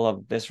the level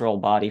of visceral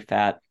body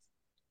fat,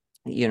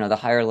 the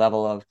higher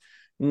level of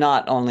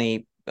not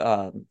only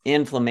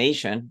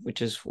inflammation,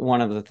 which is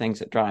one of the things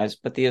that drives,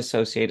 but the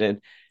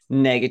associated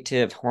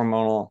negative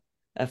hormonal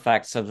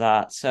effects of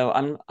that. So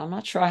I'm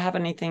not sure I have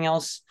anything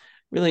else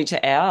really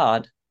to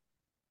add.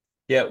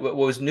 Yeah, what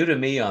was new to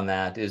me on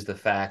that is the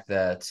fact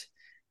that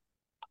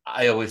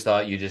I always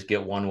thought you just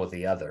get one with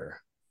the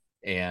other,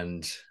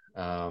 and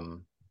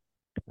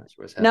that's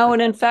what's happening. No,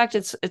 and in fact,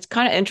 it's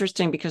kind of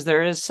interesting because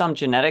there is some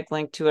genetic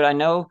link to it. I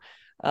know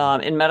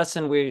in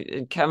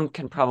medicine, Kevin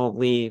can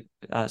probably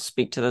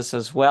speak to this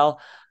as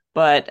well,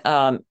 but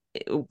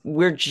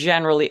we're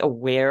generally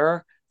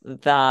aware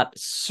that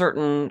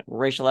certain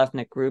racial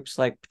ethnic groups,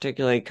 like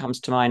particularly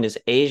comes to mind as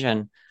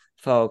Asian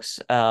folks,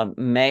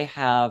 may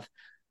have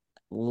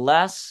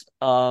less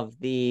of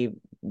the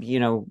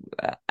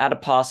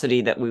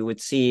adiposity that we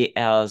would see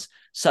as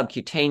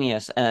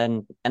subcutaneous,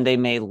 and they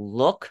may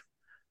look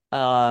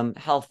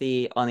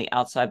healthy on the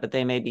outside, but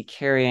they may be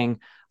carrying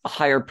a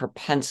higher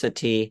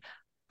propensity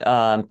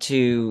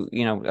to,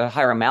 a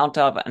higher amount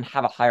of and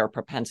have a higher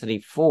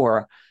propensity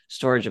for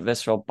storage of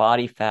visceral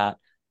body fat.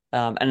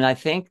 And I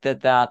think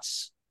that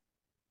that's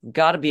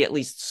got to be at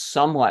least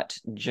somewhat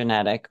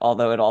genetic,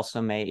 although it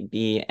also may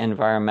be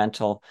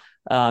environmental.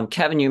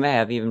 Kevin, you may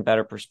have even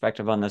better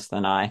perspective on this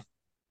than I.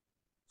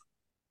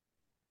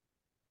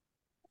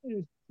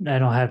 I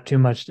don't have too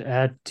much to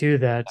add to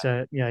that.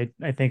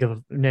 I think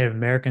of Native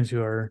Americans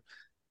who are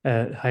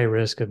at high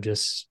risk of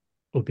just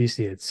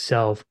obesity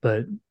itself,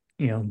 but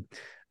you know,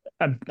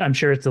 I'm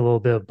sure it's a little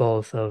bit of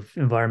both of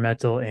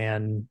environmental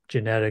and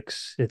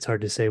genetics. It's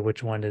hard to say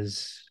which one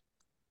is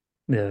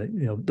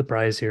the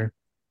prize here.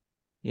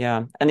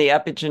 Yeah, and the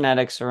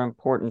epigenetics are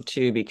important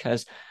too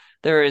because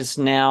there is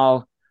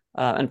now,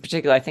 in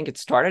particular, I think it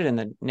started in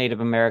the Native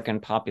American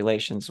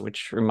populations,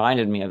 which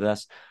reminded me of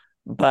this.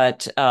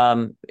 But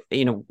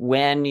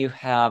when you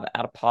have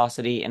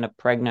adiposity in a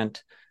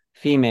pregnant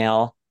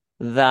female,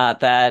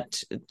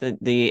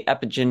 the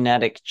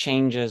epigenetic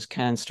changes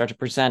can start to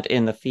present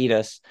in the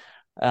fetus,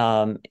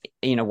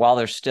 while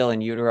they're still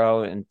in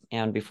utero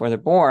and before they're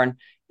born,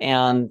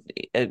 and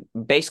it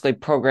basically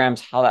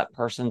programs how that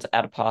person's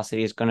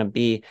adiposity is going to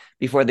be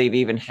before they've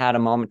even had a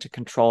moment to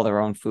control their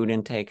own food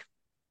intake.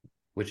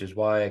 Which is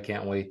why I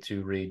can't wait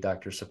to read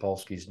Dr.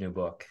 Sapolsky's new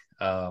book.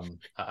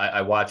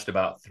 I watched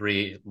about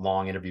 3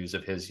 long interviews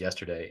of his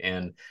yesterday,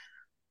 and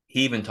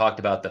he even talked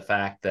about the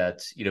fact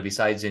that,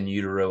 besides in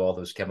utero, all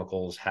those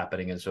chemicals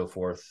happening and so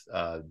forth,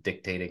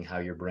 dictating how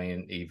your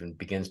brain even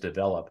begins to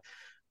develop.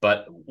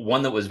 But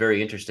one that was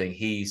very interesting,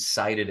 he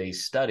cited a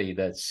study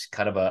that's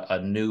kind of a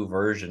new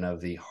version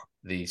of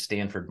the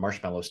Stanford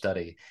marshmallow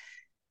study,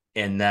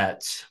 in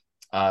that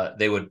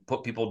they would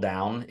put people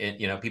down,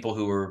 people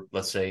who were,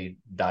 let's say,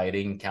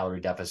 dieting, calorie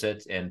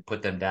deficit, and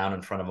put them down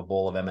in front of a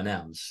bowl of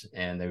M&Ms,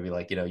 and they'd be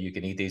like, you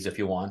can eat these if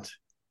you want,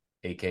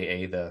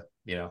 aka the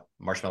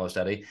marshmallow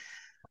study.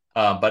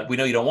 But we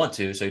know you don't want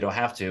to, so you don't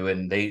have to.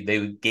 And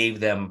they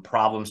gave them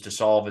problems to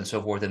solve and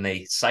so forth, and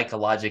they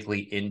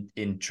psychologically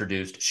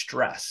introduced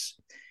stress.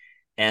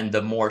 And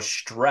the more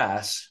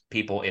stress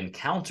people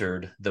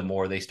encountered, the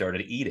more they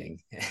started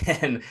eating.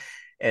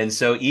 and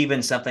so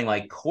even something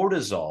like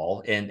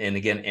cortisol, and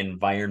again,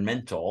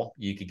 environmental,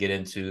 you could get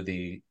into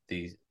the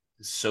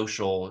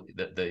social,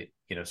 the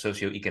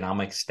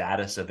socioeconomic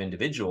status of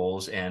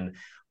individuals, and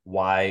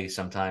why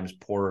sometimes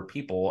poorer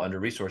people,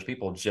 under-resourced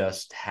people,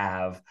 just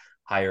have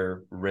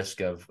higher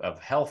risk of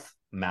health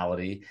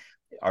malady,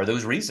 are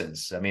those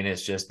reasons. I mean,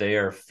 it's just they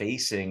are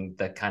facing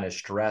the kind of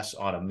stress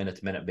on a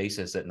minute-to-minute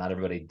basis that not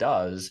everybody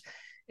does,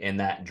 and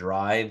that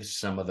drives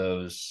some of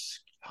those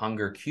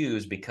hunger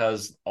cues,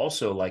 because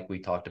also, like we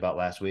talked about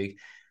last week,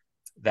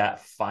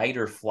 that fight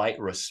or flight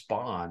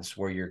response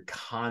where you're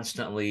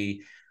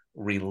constantly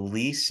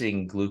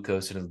releasing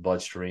glucose into the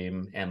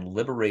bloodstream and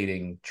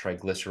liberating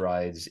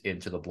triglycerides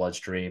into the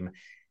bloodstream,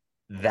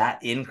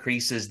 that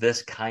increases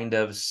this kind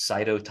of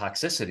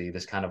cytotoxicity,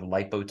 this kind of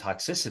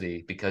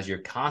lipotoxicity, because you're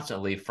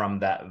constantly, from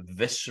that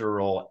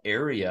visceral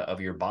area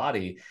of your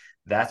body,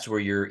 that's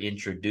where you're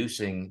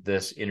introducing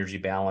this energy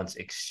balance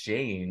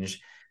exchange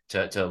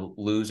to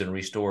lose and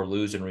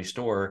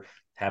restore.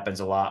 Happens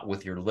a lot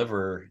with your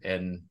liver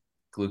and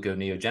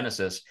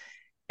gluconeogenesis.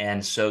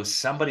 And so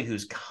somebody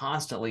who's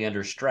constantly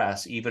under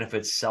stress, even if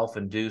it's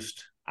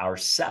self-induced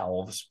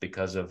ourselves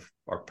because of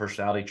our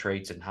personality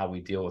traits and how we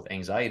deal with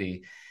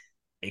anxiety,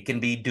 it can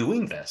be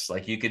doing this.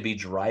 Like, you could be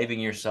driving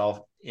yourself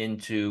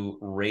into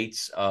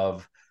rates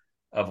of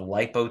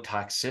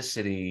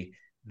lipotoxicity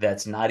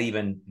that's not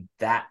even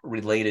that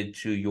related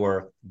to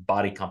your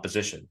body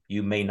composition.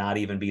 You may not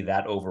even be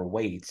that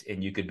overweight,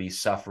 and you could be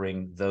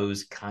suffering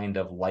those kind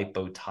of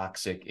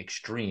lipotoxic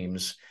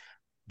extremes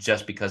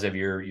just because of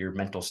your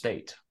mental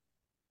state.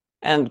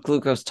 And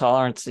glucose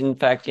tolerance. In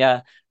fact,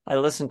 yeah, I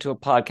listened to a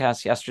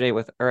podcast yesterday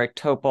with Eric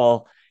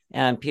Topol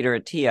and Peter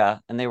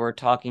Attia, and they were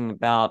talking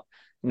about,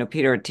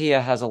 Peter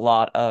Attia has a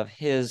lot of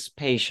his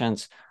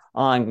patients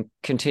on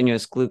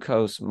continuous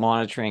glucose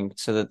monitoring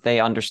so that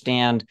they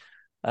understand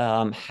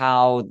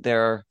how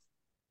their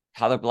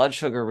blood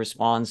sugar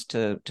responds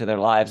to their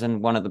lives.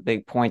 And one of the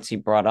big points he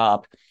brought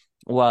up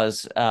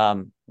was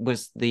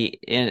the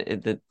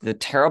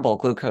terrible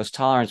glucose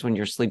tolerance when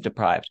you're sleep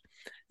deprived,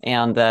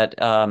 and that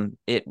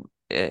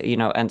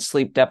and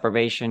sleep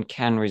deprivation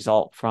can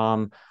result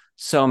from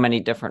so many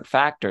different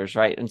factors,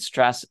 right? And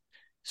stress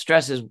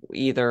is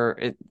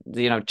either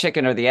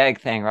chicken or the egg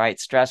thing, right?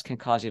 Stress can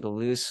cause you to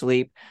lose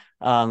sleep.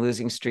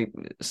 Losing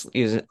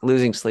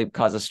sleep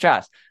causes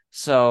stress.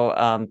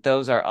 So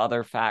those are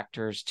other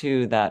factors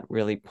too that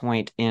really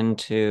point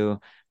into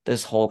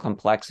this whole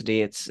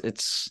complexity.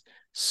 It's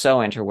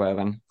so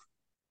interwoven.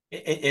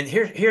 And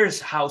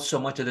here's how so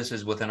much of this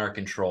is within our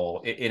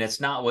control. And it's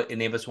not what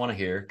any of us want to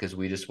hear, because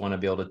we just want to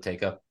be able to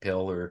take a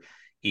pill or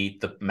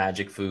eat the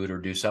magic food or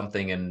do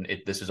something, and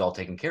this is all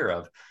taken care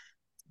of.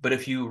 But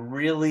if you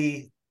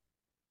really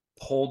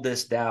pull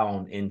this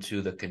down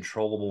into the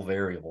controllable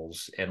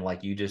variables, and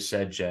like you just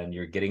said, Jen,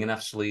 you're getting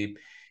enough sleep,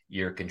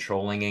 you're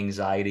controlling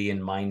anxiety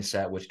and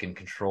mindset, which can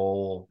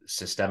control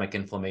systemic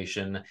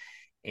inflammation,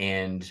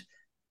 and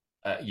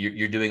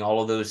you're doing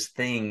all of those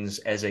things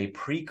as a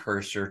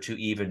precursor to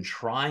even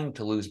trying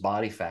to lose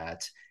body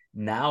fat.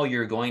 Now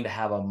you're going to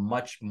have a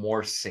much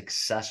more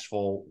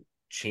successful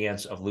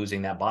chance of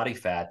losing that body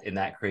fat, and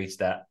that creates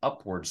that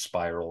upward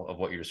spiral of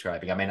what you're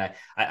describing. I mean,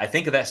 I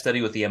think of that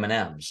study with the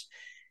M&Ms,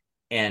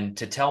 and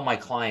to tell my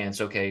clients,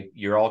 okay,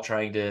 you're all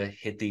trying to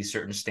hit these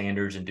certain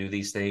standards and do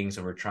these things,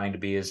 and we're trying to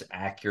be as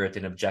accurate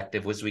and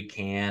objective as we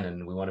can,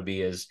 and we want to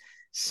be as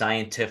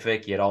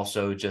scientific yet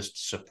also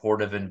just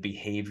supportive and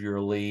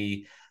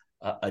behaviorally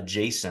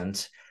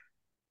adjacent.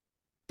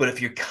 But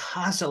if you're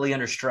constantly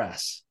under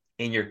stress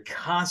and you're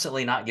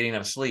constantly not getting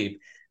enough sleep,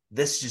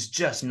 this is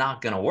just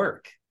not going to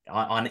work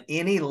on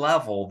any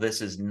level.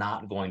 This is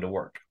not going to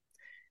work.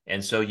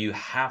 And so you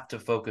have to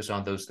focus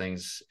on those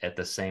things at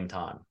the same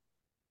time.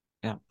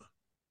 Yeah.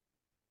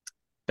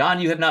 Don,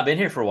 you have not been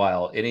here for a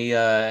while.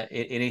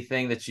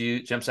 Anything that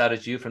you jumps out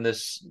at you from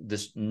this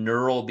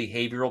neural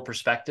behavioral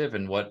perspective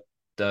and what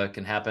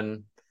can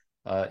happen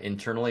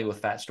internally with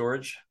fat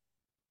storage?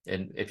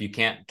 And if you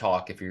can't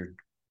talk, if you're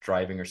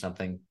driving or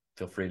something,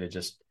 feel free to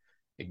just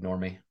ignore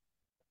me.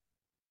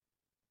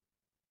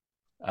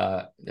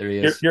 There he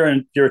is.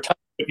 You're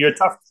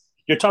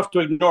tough to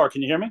ignore.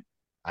 Can you hear me?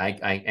 I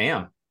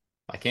am.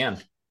 I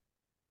can.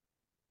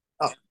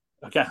 Oh,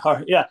 okay. All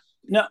right. Yeah.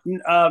 No.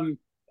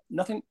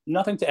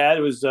 Nothing to add.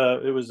 It was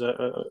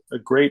a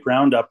great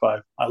roundup.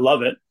 I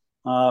love it.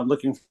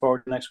 Looking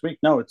forward to next week.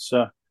 No, it's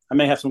I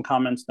may have some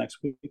comments next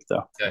week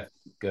though. Okay,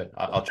 good.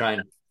 I'll try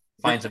and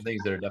find some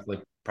things that are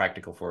definitely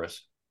practical for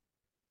us.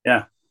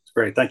 Yeah, it's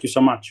great. Thank you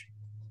so much.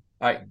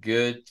 All right,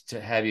 good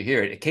to have you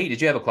here. Kate, did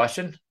you have a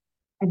question?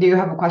 I do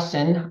have a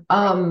question.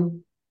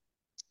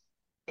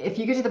 If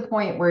you get to the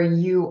point where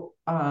you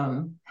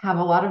have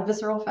a lot of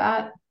visceral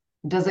fat,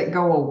 does it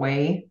go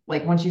away?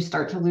 Like once you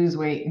start to lose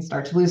weight and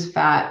start to lose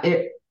fat,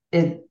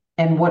 in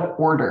what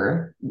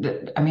order?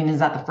 I mean, is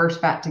that the first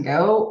fat to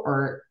go,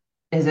 or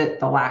is it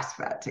the last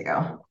fat to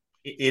go?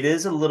 It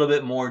is a little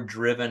bit more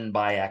driven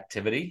by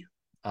activity.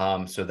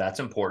 So that's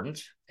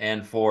important.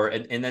 And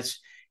that's,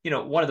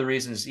 one of the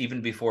reasons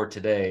even before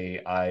today,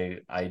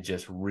 I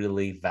just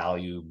really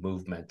value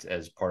movement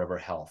as part of our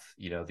health,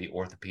 the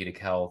orthopedic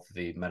health,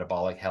 the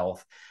metabolic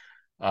health.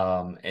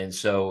 And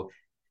so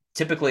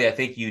typically I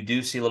think you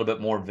do see a little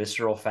bit more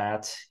visceral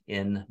fat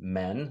in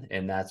men,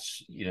 and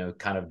that's,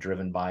 kind of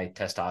driven by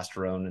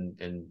testosterone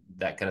and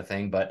that kind of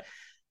thing. But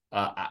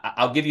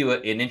I'll give you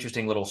an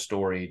interesting little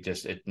story.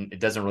 Just it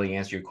doesn't really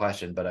answer your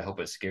question, but I hope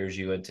it scares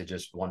you into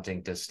just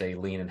wanting to stay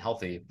lean and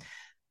healthy.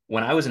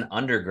 When I was an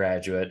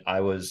undergraduate, I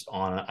was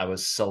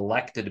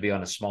selected to be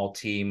on a small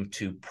team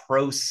to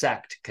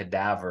prosect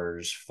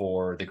cadavers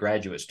for the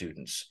graduate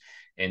students.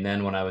 And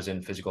then when I was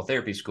in physical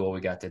therapy school, we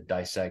got to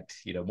dissect,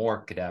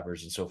 more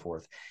cadavers and so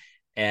forth.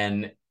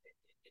 And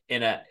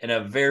in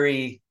a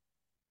very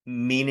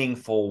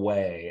meaningful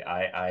way,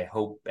 I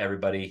hope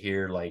everybody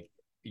here, like,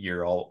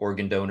 you're all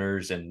organ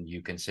donors and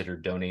you consider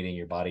donating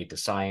your body to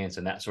science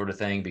and that sort of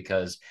thing,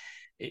 because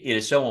it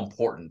is so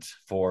important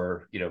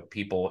for,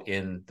 people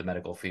in the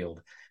medical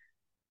field.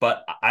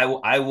 But I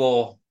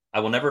will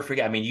never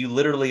forget. I mean, you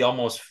literally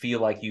almost feel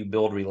like you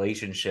build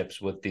relationships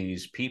with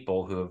these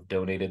people who have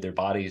donated their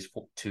bodies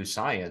to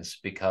science,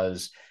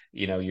 because,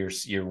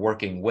 you're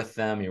working with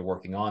them, you're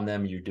working on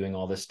them, you're doing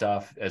all this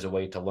stuff as a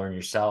way to learn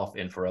yourself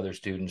and for other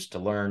students to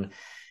learn.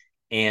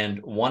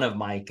 And one of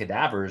my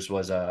cadavers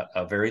was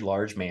a very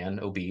large man,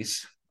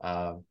 obese.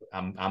 I'm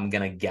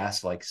going to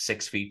guess like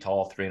 6 feet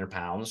tall, 300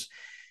 pounds.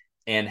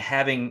 And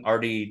having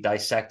already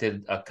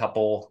dissected a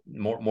couple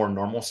more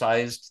normal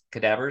sized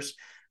cadavers,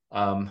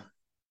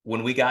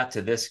 when we got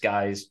to this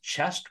guy's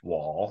chest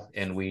wall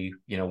and we,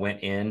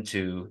 went in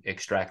to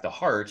extract the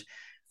heart,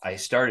 I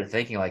started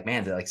thinking like,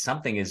 man, like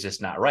something is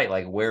just not right.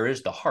 Like, where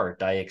is the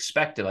heart? I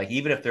expected, like,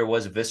 even if there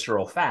was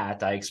visceral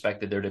fat, I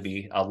expected there to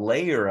be a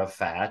layer of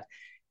fat.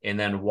 And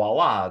then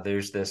voila,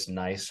 there's this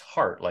nice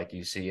heart like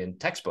you see in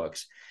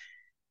textbooks.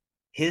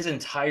 His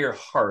entire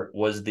heart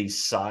was the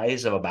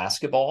size of a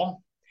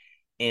basketball,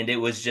 and it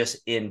was just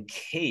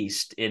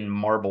encased in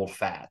marbled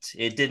fat.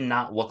 It did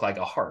not look like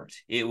a heart.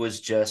 It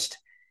was just,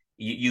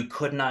 you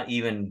could not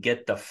even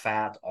get the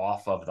fat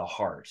off of the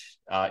heart.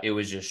 It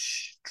was just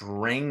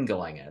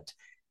strangling it.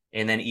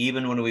 And then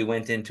even when we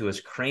went into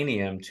his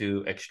cranium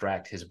to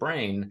extract his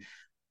brain,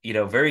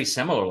 very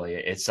similarly,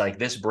 it's like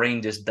this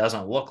brain just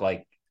doesn't look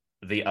like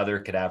the other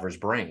cadaver's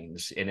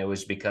brains. And it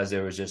was because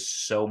there was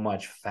just so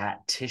much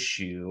fat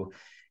tissue,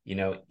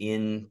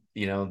 in,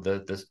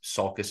 the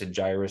sulcus and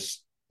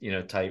gyrus,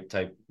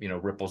 type,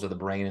 ripples of the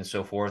brain and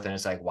so forth. And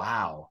it's like,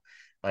 wow,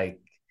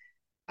 like,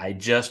 I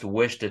just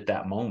wished at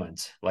that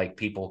moment, like,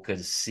 people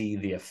could see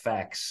the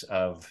effects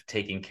of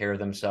taking care of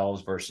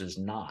themselves versus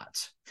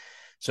not.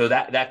 So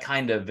that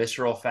kind of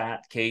visceral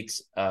fat, Kate,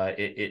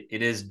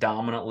 it is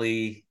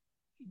dominantly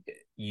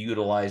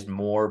utilized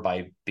more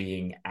by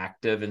being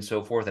active and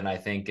so forth. And I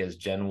think, as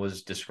Jen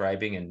was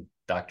describing in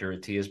Dr.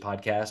 Atia's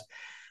podcast,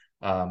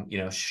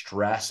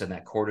 stress and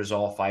that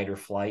cortisol, fight or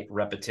flight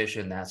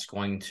repetition, that's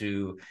going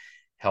to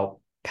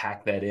help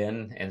pack that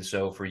in. And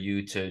so for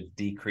you to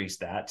decrease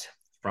that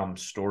from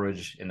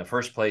storage in the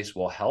first place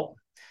will help.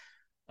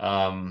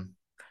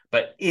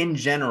 But in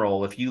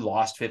general, if you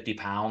lost 50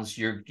 pounds,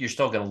 you're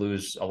still going to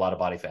lose a lot of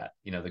body fat.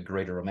 The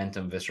greater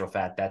momentum, visceral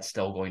fat, that's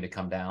still going to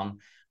come down.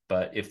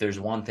 But if there's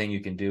one thing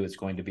you can do, it's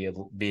going to be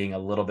being a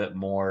little bit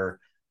more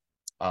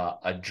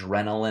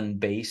adrenaline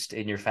based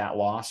in your fat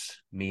loss,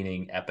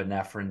 meaning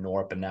epinephrine,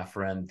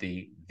 norepinephrine,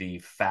 the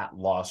fat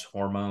loss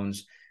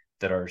hormones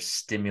that are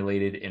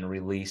stimulated and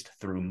released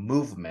through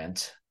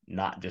movement,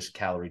 not just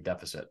calorie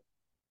deficit.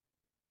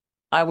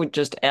 I would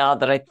just add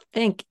that I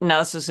think, now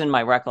this is in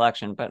my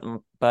recollection,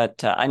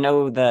 but I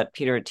know that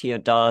Peter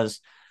Attia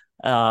does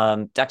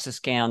DEXA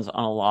scans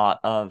on a lot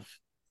of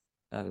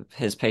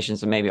his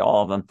patients, and maybe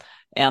all of them.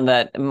 And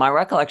that my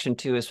recollection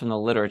too is from the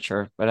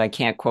literature, but I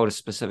can't quote a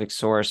specific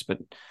source, but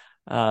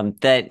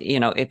that,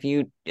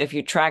 if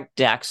you track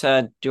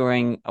DEXA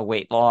during a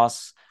weight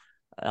loss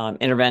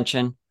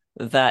intervention,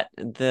 that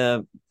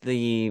the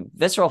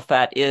visceral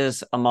fat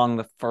is among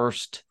the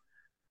first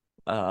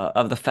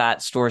of the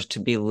fat stores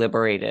to be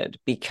liberated,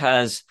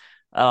 because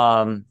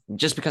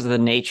just because of the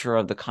nature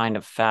of the kind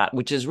of fat,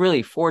 which is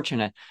really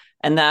fortunate.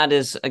 And that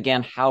is,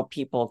 again, how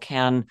people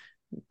can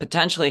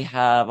potentially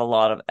have a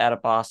lot of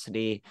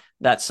adiposity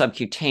that's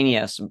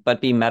subcutaneous,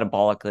 but be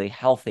metabolically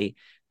healthy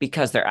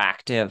because they're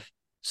active.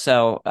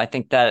 So I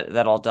think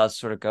that all does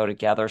sort of go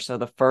together. So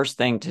the first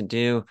thing to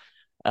do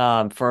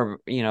for,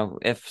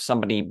 if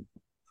somebody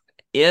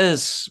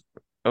is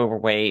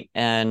overweight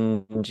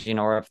and,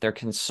 or if they're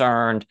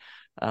concerned,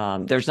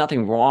 there's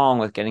nothing wrong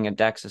with getting a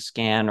DEXA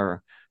scan,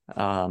 or,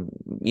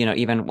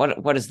 even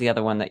what is the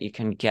other one that you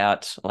can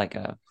get, like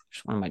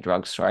one of my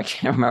drugstore, I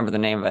can't remember the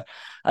name of it,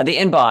 the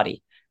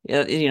InBody,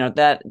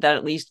 that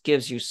at least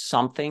gives you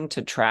something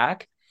to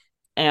track.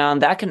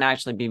 And that can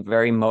actually be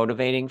very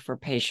motivating for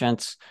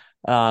patients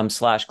 /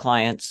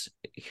 clients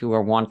who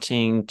are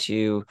wanting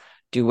to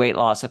do weight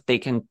loss. If they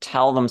can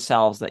tell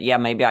themselves that, yeah,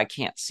 maybe I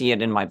can't see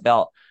it in my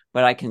belt,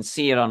 but I can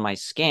see it on my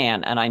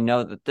scan, and I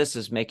know that this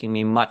is making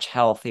me much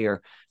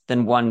healthier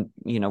than one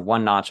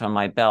notch on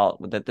my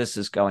belt, that this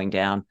is going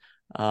down.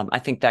 I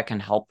think that can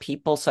help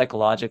people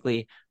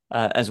psychologically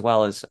as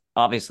well as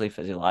obviously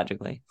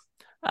physiologically.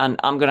 And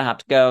I'm going to have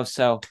to go,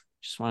 so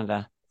just wanted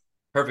to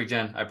Perfect,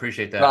 Jen. I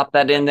appreciate that. Drop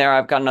that in there.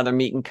 I've got another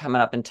meeting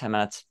coming up in 10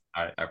 minutes.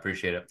 All right, I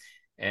appreciate it.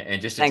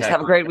 And just thanks.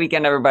 Have a great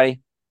weekend, everybody.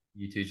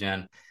 You too,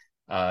 Jen.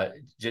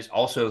 Just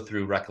also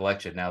through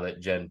recollection, now that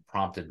Jen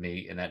prompted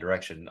me in that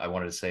direction, I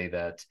wanted to say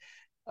that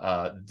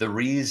the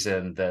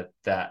reason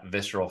that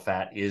visceral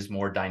fat is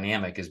more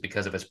dynamic is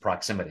because of its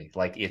proximity.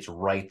 Like, it's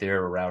right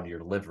there around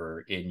your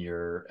liver in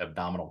your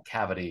abdominal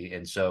cavity.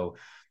 And so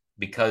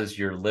because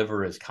your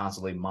liver is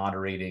constantly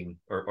moderating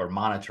or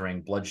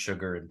monitoring blood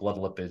sugar and blood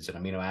lipids and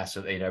amino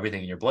acid and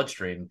everything in your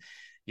bloodstream,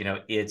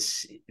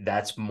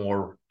 that's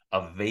more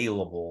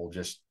available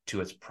just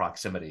to its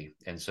proximity.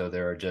 And so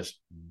there are just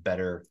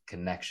better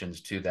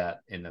connections to that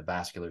in the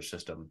vascular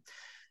system.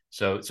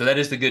 So that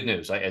is the good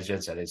news. As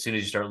Jen said, as soon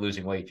as you start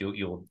losing weight,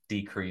 you'll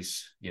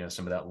decrease,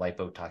 some of that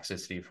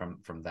lipotoxicity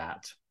from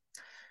that.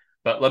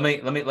 But let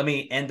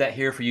me end that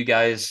here for you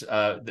guys.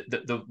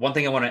 The one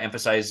thing I want to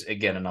emphasize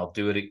again, and I'll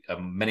do it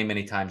many,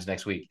 many times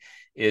next week,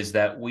 is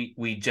that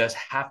we just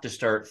have to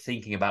start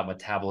thinking about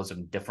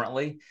metabolism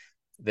differently.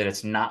 That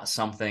it's not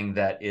something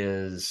that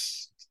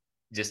is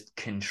just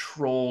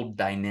controlled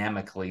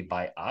dynamically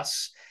by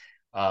us,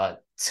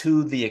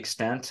 to the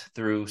extent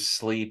through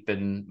sleep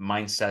and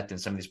mindset and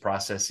some of these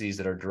processes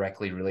that are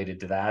directly related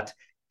to that.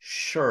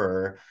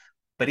 Sure.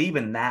 But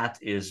even that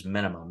is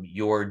minimum.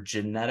 Your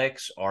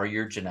genetics are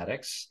your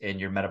genetics and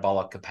your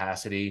metabolic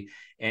capacity.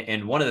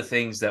 And one of the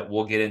things that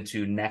we'll get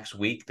into next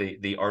week,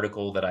 the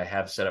article that I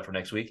have set up for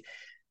next week,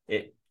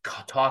 it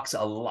talks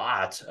a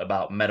lot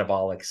about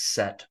metabolic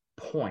set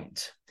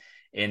point.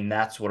 And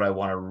that's what I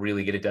want to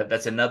really get into.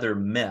 That's another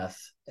myth.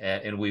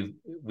 And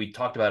we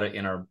talked about it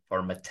in our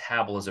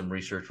metabolism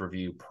research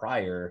review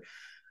prior.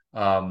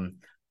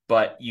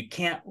 But you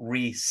can't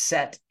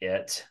reset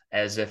it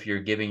as if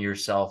you're giving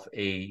yourself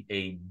a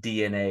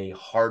DNA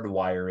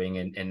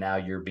hardwiring and now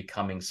you're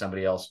becoming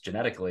somebody else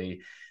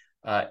genetically.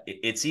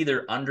 It's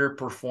either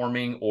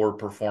underperforming or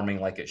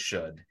performing like it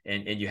should.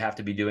 And you have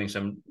to be doing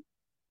some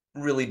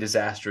really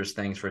disastrous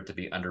things for it to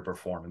be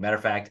underperforming. Matter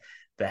of fact,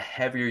 the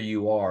heavier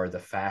you are, the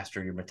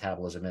faster your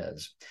metabolism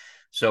is.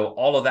 So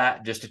all of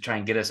that just to try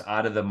and get us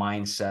out of the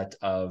mindset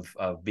of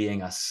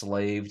being a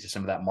slave to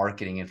some of that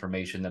marketing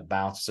information that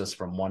bounces us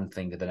from one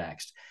thing to the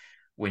next.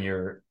 When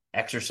you're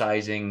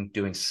exercising,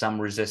 doing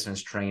some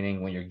resistance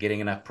training, when you're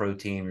getting enough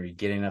protein, when you're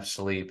getting enough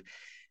sleep,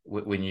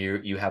 when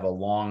you have a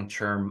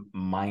long-term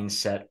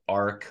mindset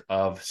arc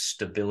of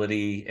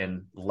stability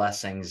and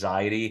less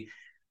anxiety,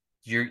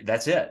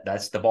 that's it.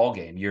 That's the ball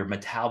game. Your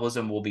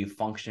metabolism will be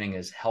functioning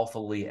as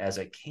healthily as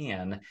it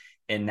can.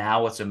 And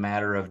now it's a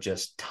matter of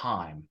just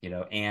time,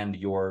 and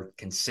your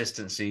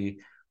consistency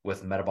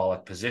with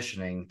metabolic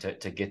positioning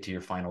to get to your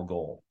final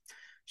goal.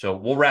 So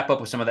we'll wrap up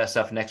with some of that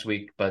stuff next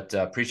week, but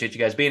appreciate you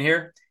guys being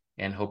here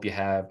and hope you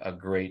have a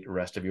great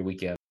rest of your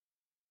weekend.